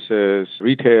 offices,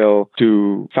 retail,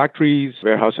 to factories,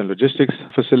 warehouse and logistics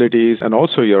facilities, and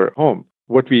also your home.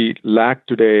 What we lack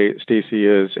today, Stacy,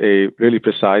 is a really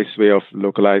precise way of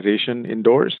localization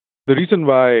indoors. The reason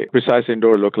why precise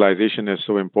indoor localization is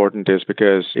so important is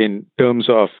because in terms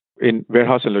of in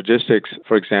warehouse and logistics,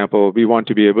 for example, we want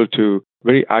to be able to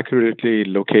very accurately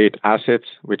locate assets,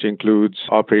 which includes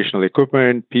operational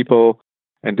equipment, people,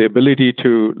 and the ability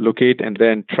to locate and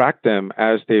then track them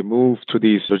as they move through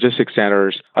these logistics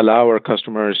centers, allow our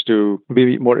customers to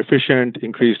be more efficient,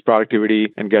 increase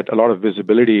productivity, and get a lot of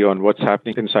visibility on what's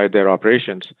happening inside their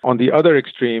operations. On the other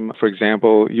extreme, for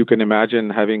example, you can imagine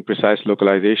having precise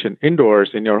localization indoors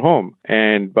in your home.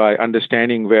 And by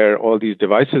understanding where all these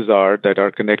devices are that are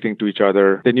connecting to each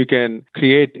other, then you can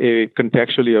create a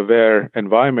contextually aware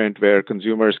environment where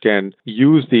consumers can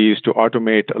use these to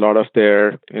automate a lot of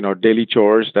their, daily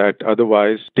chores that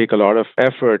otherwise take a lot of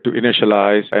effort to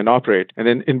initialize and operate. And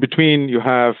then in between, you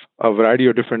have a variety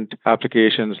of different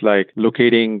applications like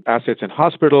locating assets in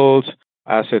hospitals,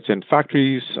 assets in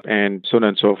factories, and so on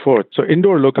and so forth. So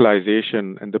indoor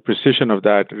localization and the precision of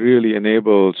that really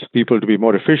enables people to be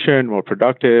more efficient, more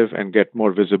productive, and get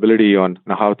more visibility on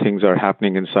how things are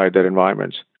happening inside their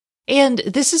environments. And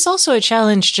this is also a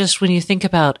challenge just when you think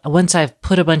about once I've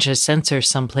put a bunch of sensors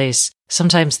someplace,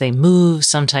 sometimes they move,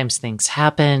 sometimes things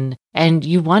happen, and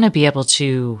you want to be able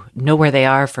to know where they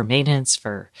are for maintenance,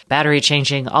 for battery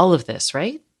changing, all of this,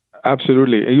 right?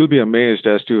 Absolutely. And you'll be amazed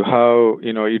as to how,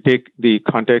 you take the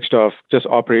context of just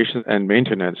operations and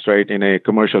maintenance, right, in a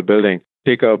commercial building.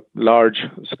 Take a large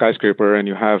skyscraper and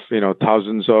you have,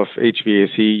 thousands of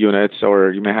HVAC units,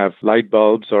 or you may have light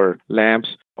bulbs or lamps.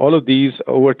 All of these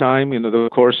over time, the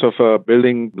course of a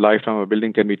building, lifetime of a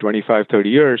building can be 25, 30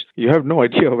 years. You have no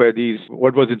idea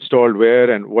what was installed where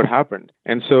and what happened.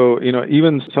 And so,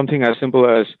 even something as simple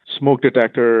as smoke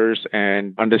detectors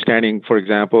and understanding, for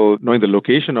example, knowing the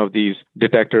location of these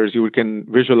detectors, you can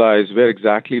visualize where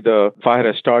exactly the fire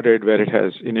has started, where it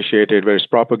has initiated, where it's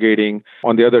propagating.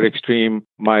 On the other extreme,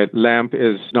 my lamp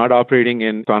is not operating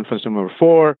in conference number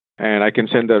 4. And I can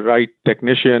send the right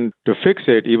technician to fix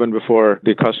it even before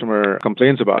the customer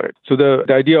complains about it. So the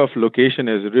idea of location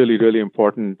is really, really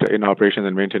important in operations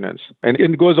and maintenance. And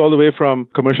it goes all the way from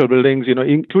commercial buildings,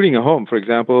 including a home. For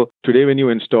example, today when you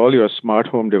install your smart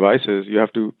home devices, you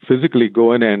have to physically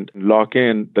go in and lock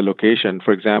in the location.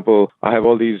 For example, I have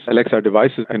all these Alexa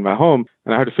devices in my home,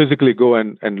 and I have to physically go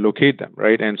and locate them,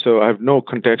 right? And so I have no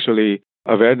contextually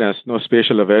awareness, no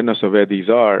spatial awareness of where these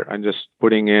are. I'm just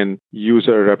putting in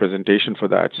user representation for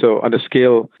that. So on the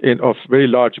scale of very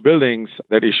large buildings,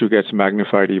 that issue gets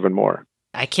magnified even more.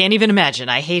 I can't even imagine.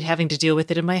 I hate having to deal with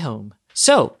it in my home.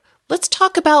 So let's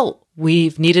talk about,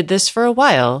 we've needed this for a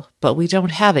while, but we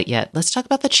don't have it yet. Let's talk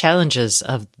about the challenges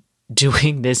of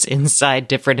doing this inside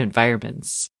different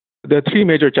environments. There are three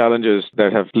major challenges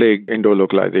that have plagued indoor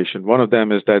localization. One of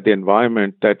them is that the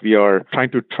environment that we are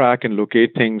trying to track and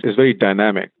locate things is very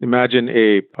dynamic. Imagine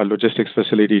a logistics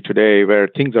facility today where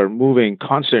things are moving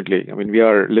constantly. We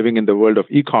are living in the world of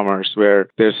e-commerce where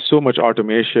there's so much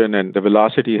automation and the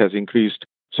velocity has increased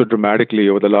so dramatically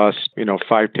over the last,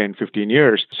 5, 10, 15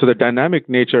 years. So the dynamic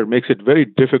nature makes it very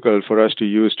difficult for us to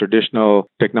use traditional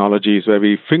technologies where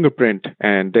we fingerprint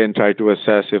and then try to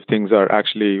assess if things are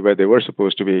actually where they were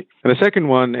supposed to be. And the second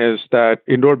one is that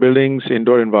indoor buildings,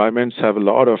 indoor environments have a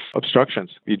lot of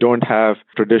obstructions. We don't have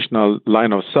traditional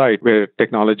line of sight where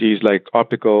technologies like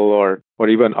optical or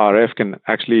even RF can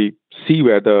actually see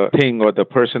where the thing or the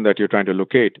person that you're trying to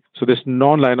locate. So this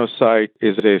non-line of sight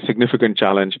is a significant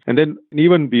challenge. And then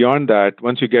even beyond that,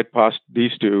 once you get past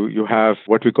these two, you have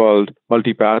what we call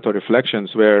multipath or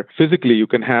reflections, where physically you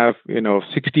can have,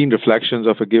 16 reflections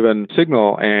of a given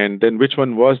signal, and then which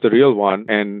one was the real one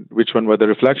and which one were the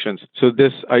reflections. So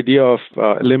this idea of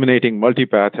eliminating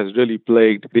multipath has really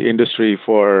plagued the industry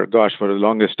for the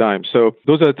longest time. So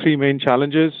those are the three main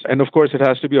challenges. And of course, it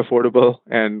has to be affordable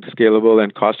and scalable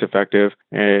and cost effective.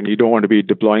 And you don't want to be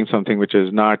deploying something which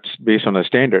is not based on a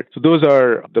standard. So those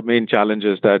are the main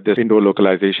challenges that this indoor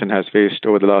localization has faced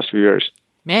over the last few years.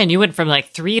 Man, you went from like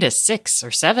 3 to 6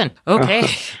 or 7. Okay.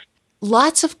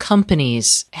 lots of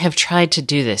companies have tried to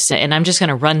do this, and I'm just going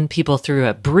to run people through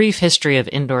a brief history of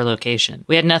indoor location.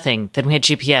 We had nothing, then we had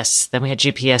GPS, then we had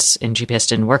GPS, and GPS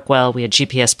didn't work well. We had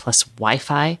GPS plus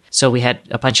Wi-Fi. So we had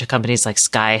a bunch of companies like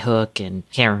Skyhook, and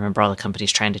can't remember all the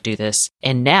companies trying to do this.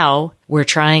 And now we're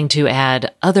trying to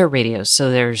add other radios. So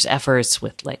there's efforts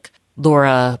with like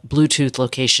LoRa, Bluetooth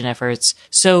location efforts.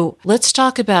 So let's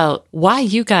talk about why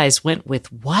you guys went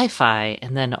with Wi-Fi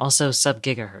and then also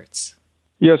sub-gigahertz.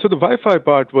 Yeah, so the Wi-Fi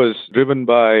part was driven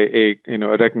by a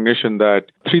recognition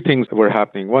that three things were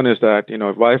happening. One is that,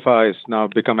 Wi-Fi has now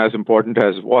become as important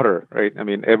as water, right? I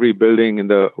mean, every building in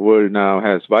the world now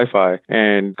has Wi-Fi,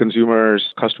 and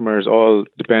consumers, customers all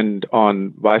depend on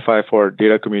Wi-Fi for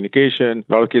data communication, in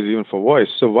a lot of cases even for voice.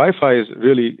 So Wi-Fi is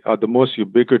really the most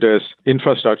ubiquitous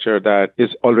infrastructure that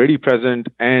is already present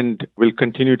and will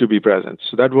continue to be present.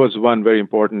 So that was one very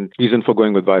important reason for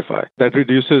going with Wi-Fi. That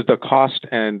reduces the cost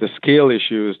and the scale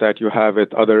issue that you have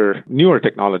with other newer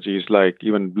technologies like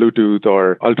even Bluetooth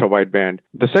or ultra wideband.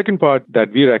 The second part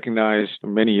that we recognized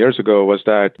many years ago was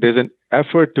that there's an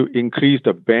effort to increase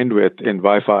the bandwidth in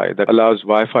Wi-Fi that allows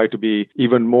Wi-Fi to be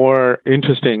even more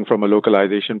interesting from a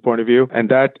localization point of view. And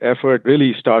that effort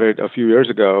really started a few years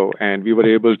ago, and we were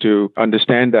able to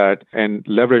understand that and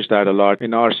leverage that a lot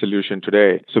in our solution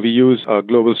today. So we use a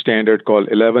global standard called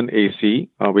 11AC,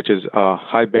 which is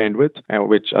high bandwidth,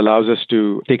 which allows us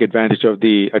to take advantage of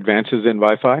the advances in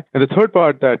Wi-Fi. And the third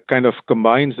part that kind of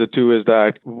combines the two is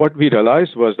that what we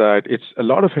realized was that a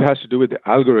lot of it has to do with the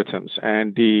algorithms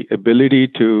and the ability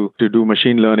to do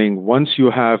machine learning once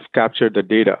you have captured the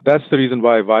data. That's the reason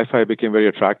why Wi-Fi became very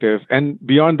attractive. And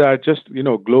beyond that, just,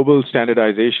 global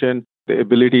standardization, the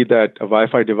ability that a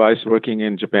Wi-Fi device working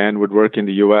in Japan would work in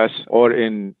the US or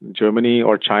in Germany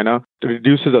or China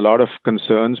reduces a lot of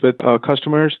concerns with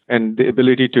customers. And the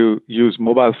ability to use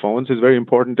mobile phones is very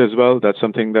important as well. That's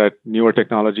something that newer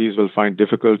technologies will find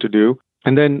difficult to do.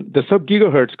 And then the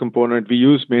sub-gigahertz component we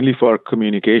use mainly for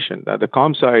communication. The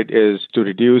comm side is to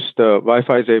reduce the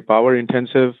Wi-Fi is a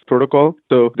power-intensive protocol.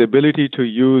 So the ability to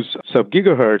use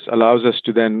sub-gigahertz allows us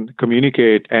to then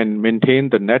communicate and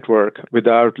maintain the network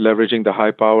without leveraging the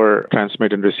high-power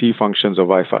transmit and receive functions of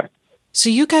Wi-Fi. So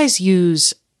you guys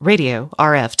use radio,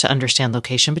 RF, to understand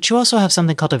location, but you also have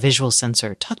something called a visual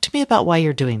sensor. Talk to me about why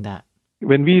you're doing that.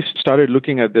 When we started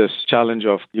looking at this challenge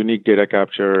of unique data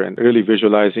capture and really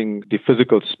visualizing the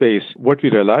physical space, what we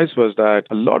realized was that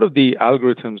a lot of the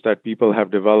algorithms that people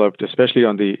have developed, especially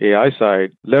on the AI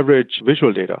side, leverage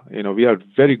visual data. We are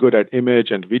very good at image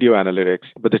and video analytics.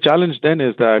 But the challenge then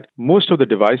is that most of the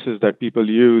devices that people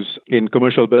use in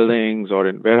commercial buildings or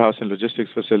in warehouse and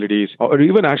logistics facilities, or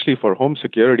even actually for home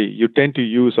security, you tend to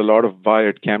use a lot of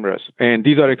wired cameras. And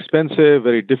these are expensive,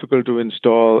 very difficult to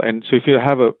install. And so if you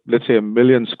have let's say, a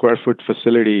million square foot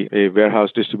facility, a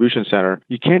warehouse distribution center,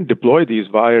 you can't deploy these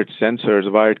wired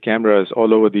sensors, wired cameras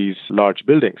all over these large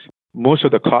buildings. Most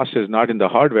of the cost is not in the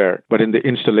hardware, but in the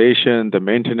installation, the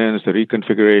maintenance, the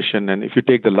reconfiguration. And if you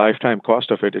take the lifetime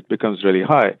cost of it, it becomes really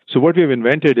high. So what we've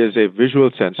invented is a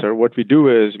visual sensor. What we do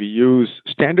is we use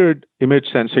standard image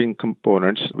sensing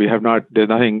components. There's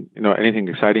nothing, anything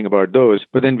exciting about those.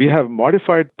 But then we have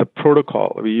modified the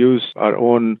protocol. We use our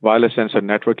own wireless sensor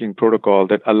networking protocol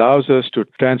that allows us to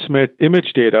transmit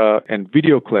image data and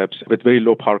video clips with very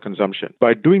low power consumption.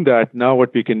 By doing that, now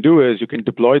what we can do is you can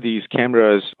deploy these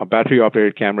cameras,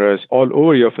 battery-operated cameras, all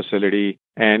over your facility.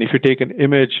 And if you take an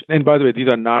image, and by the way, these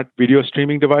are not video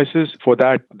streaming devices. For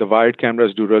that, the wired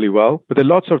cameras do really well. But there are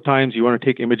lots of times you want to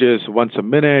take images once a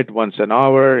minute, once an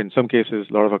hour. In some cases,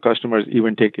 a lot of our customers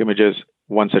even take images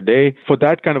once a day. For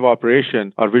that kind of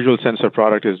operation, our visual sensor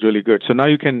product is really good. So now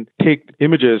you can take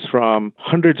images from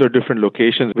hundreds of different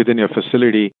locations within your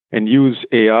facility and use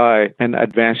AI and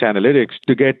advanced analytics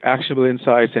to get actionable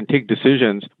insights and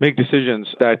make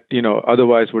decisions that,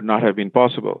 otherwise would not have been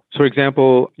possible. So, for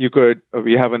example,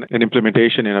 we have an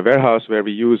implementation in a warehouse where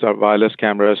we use our wireless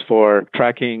cameras for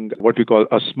tracking what we call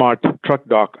a smart truck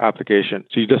dock application.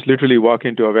 So you just literally walk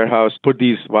into a warehouse, put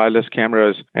these wireless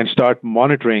cameras and start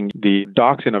monitoring the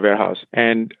docks in a warehouse.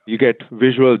 And you get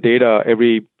visual data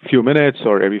every few minutes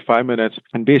or every 5 minutes.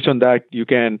 And based on that, you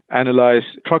can analyze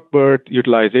truck berth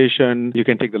utilization. You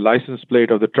can take the license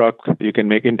plate of the truck. You can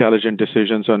make intelligent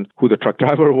decisions on who the truck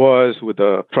driver was, who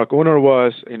the truck owner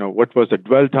was, what was the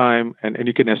dwell time. And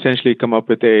you can essentially come up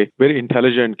with a very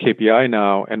intelligent KPI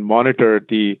now and monitor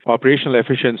the operational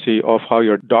efficiency of how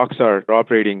your docks are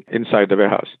operating inside the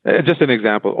warehouse. Just an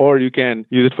example. Or you can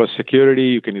use it for security.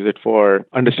 You can use it for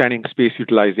understanding space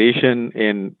utilization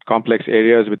in complex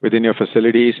areas within your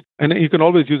facilities. And you can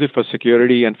always use it for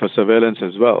security and for surveillance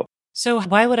as well. So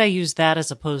why would I use that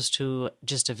as opposed to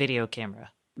just a video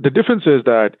camera? The difference is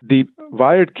that the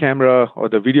wired camera or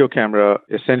the video camera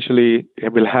essentially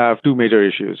will have two major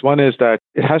issues. One is that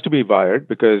it has to be wired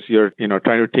because you're,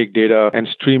 trying to take data and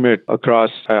stream it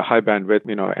across a high bandwidth,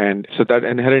 and so that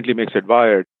inherently makes it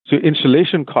wired. So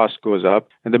installation cost goes up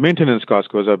and the maintenance cost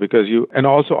goes up and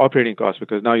also operating costs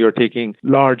because now you're taking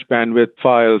large bandwidth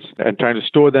files and trying to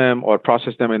store them or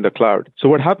process them in the cloud. So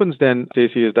what happens then,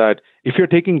 Stacy, is that if you're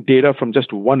taking data from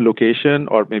just one location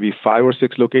or maybe 5 or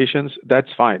 6 locations, that's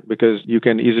fine because you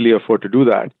can easily afford to do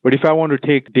that. But if I want to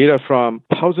take data from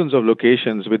thousands of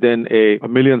locations within a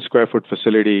 1 million square foot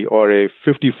facility or a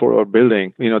 50-floor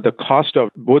building, the cost of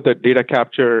both the data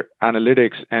capture,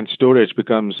 analytics, and storage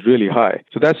becomes really high.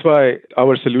 So that's why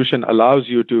our solution allows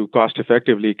you to cost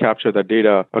effectively capture the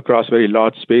data across very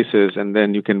large spaces, and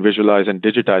then you can visualize and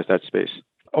digitize that space.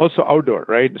 Also outdoor,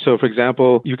 right? So for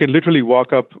example, you can literally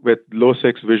walk up with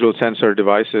low-6 visual sensor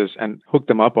devices and hook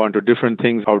them up onto different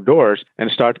things outdoors and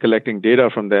start collecting data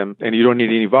from them. And you don't need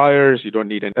any wires, you don't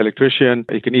need an electrician.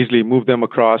 You can easily move them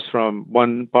across from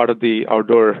one part of the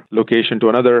outdoor location to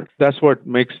another. That's what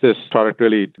makes this product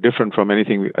really different from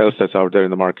anything else that's out there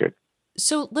in the market.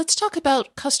 So let's talk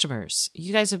about customers.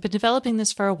 You guys have been developing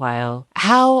this for a while.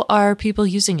 How are people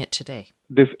using it today?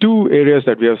 There's two areas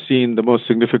that we have seen the most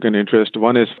significant interest.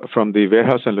 One is from the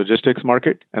warehouse and logistics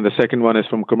market, and the second one is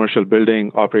from commercial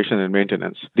building, operation, and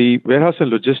maintenance. The warehouse and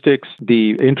logistics,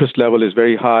 the interest level is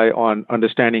very high on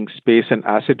understanding space and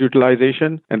asset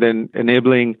utilization, and then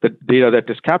enabling the data that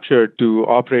is captured to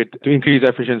operate, to increase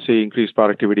efficiency, increase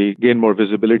productivity, gain more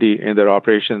visibility in their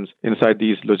operations inside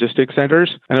these logistics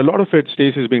centers. And a lot of it,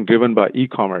 Stacy, is being driven by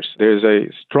e-commerce. There's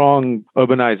a strong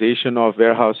urbanization of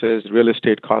warehouses. Real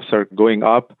estate costs are going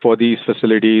up for these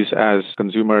facilities as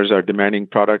consumers are demanding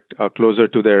product closer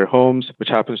to their homes, which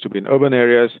happens to be in urban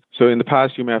areas. So in the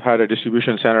past, you may have had a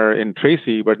distribution center in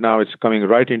Tracy, but now it's coming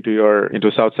right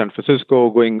into South San Francisco,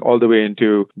 going all the way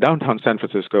into downtown San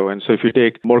Francisco. And so if you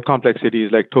take more complex cities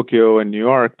like Tokyo and New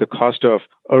York, the cost of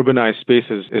urbanized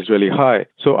spaces is really high.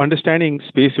 So understanding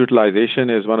space utilization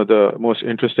is one of the most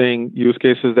interesting use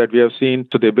cases that we have seen.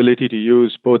 So the ability to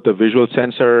use both the visual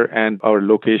sensor and our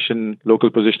local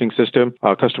positioning system,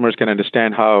 our customers can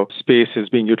understand how space is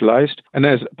being utilized. And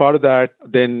as part of that,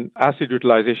 then asset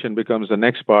utilization becomes the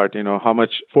next part. How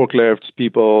much forklifts,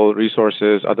 people,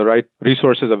 resources are the right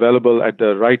resources available at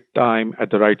the right time,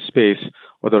 at the right space,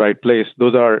 or the right place.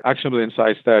 Those are actionable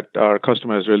insights that our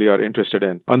customers really are interested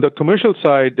in. On the commercial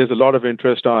side, there's a lot of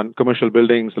interest on commercial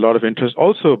buildings, a lot of interest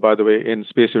also, by the way, in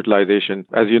space utilization.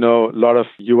 As you know, a lot of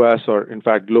US or in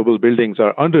fact global buildings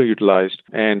are underutilized.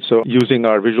 And so using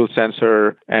our visual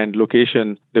sensor and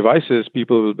location devices,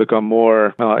 people will become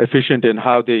more efficient in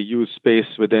how they use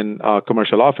space within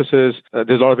commercial offices.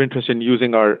 There's a lot of interest in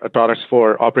using our products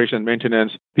for operation and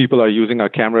maintenance. People are using our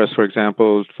cameras, for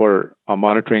example, for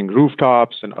monitoring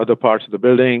rooftops and other parts of the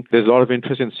building. There's a lot of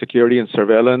interest in security and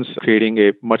surveillance, creating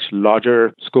a much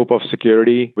larger scope of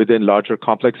security within larger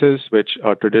complexes, which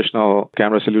our traditional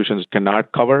camera solutions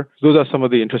cannot cover. Those are some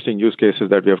of the interesting use cases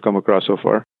that we have come across so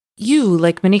far. You,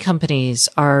 like many companies,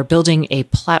 are building a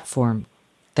platform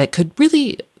that could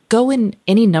really go in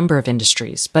any number of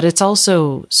industries, but it's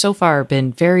also so far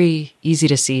been very easy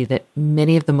to see that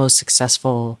many of the most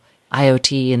successful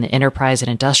IoT in the enterprise and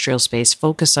industrial space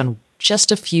focus on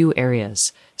just a few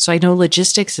areas. So I know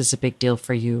logistics is a big deal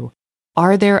for you.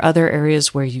 Are there other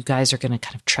areas where you guys are going to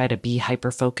kind of try to be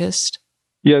hyper-focused?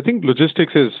 Yeah, I think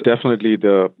logistics is definitely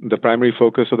the primary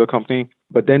focus of the company.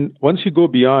 But then once you go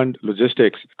beyond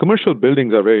logistics, commercial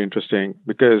buildings are very interesting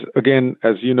because, again,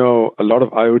 as you know, a lot of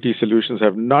IoT solutions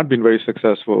have not been very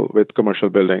successful with commercial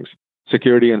buildings.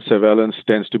 Security and surveillance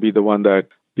tends to be the one that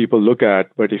people look at.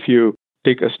 But if you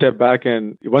take a step back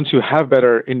and once you have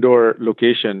better indoor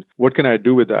location, what can I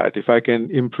do with that? If I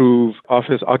can improve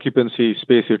office occupancy,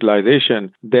 space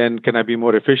utilization, then can I be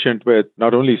more efficient with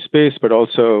not only space, but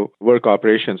also work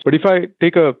operations? But if I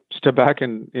take a step back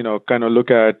and, kind of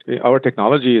look at our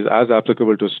technology is as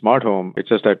applicable to smart home, it's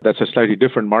just that that's a slightly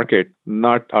different market,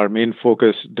 not our main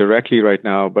focus directly right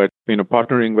now, but,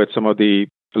 partnering with some of the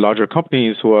larger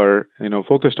companies who are,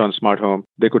 focused on smart home,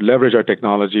 they could leverage our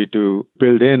technology to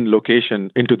build in location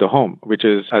into the home, which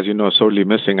is, as you know, sorely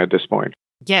missing at this point.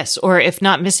 Yes, or if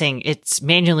not missing, it's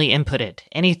manually inputted.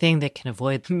 Anything that can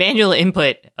avoid manual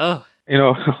input. Oh.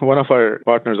 One of our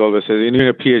partners always says, you need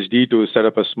a PhD to set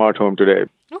up a smart home today.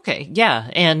 Okay, yeah.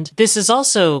 And this is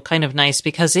also kind of nice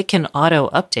because it can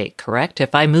auto-update, correct?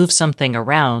 If I move something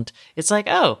around, it's like,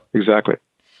 oh. Exactly.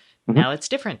 Now it's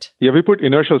different. Yeah, we put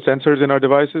inertial sensors in our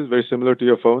devices, very similar to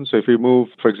your phone. So if we move,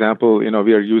 for example,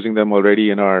 we are using them already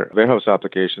in our warehouse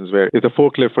applications where if the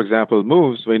forklift, for example,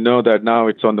 moves, we know that now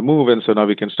it's on the move. And so now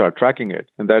we can start tracking it.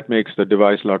 And that makes the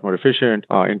device a lot more efficient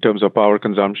in terms of power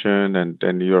consumption.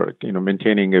 And you're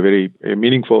maintaining a very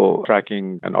meaningful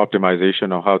tracking and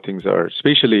optimization of how things are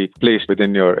spatially placed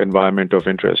within your environment of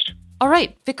interest. All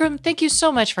right, Vikram, thank you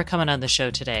so much for coming on the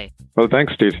show today. Well,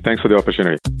 thanks, Stacey. Thanks for the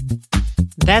opportunity.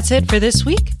 That's it for this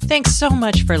week. Thanks so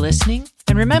much for listening.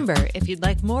 And remember, if you'd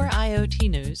like more IoT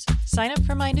news, sign up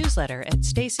for my newsletter at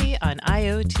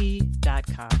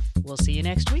stacyoniot.com. We'll see you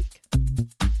next week.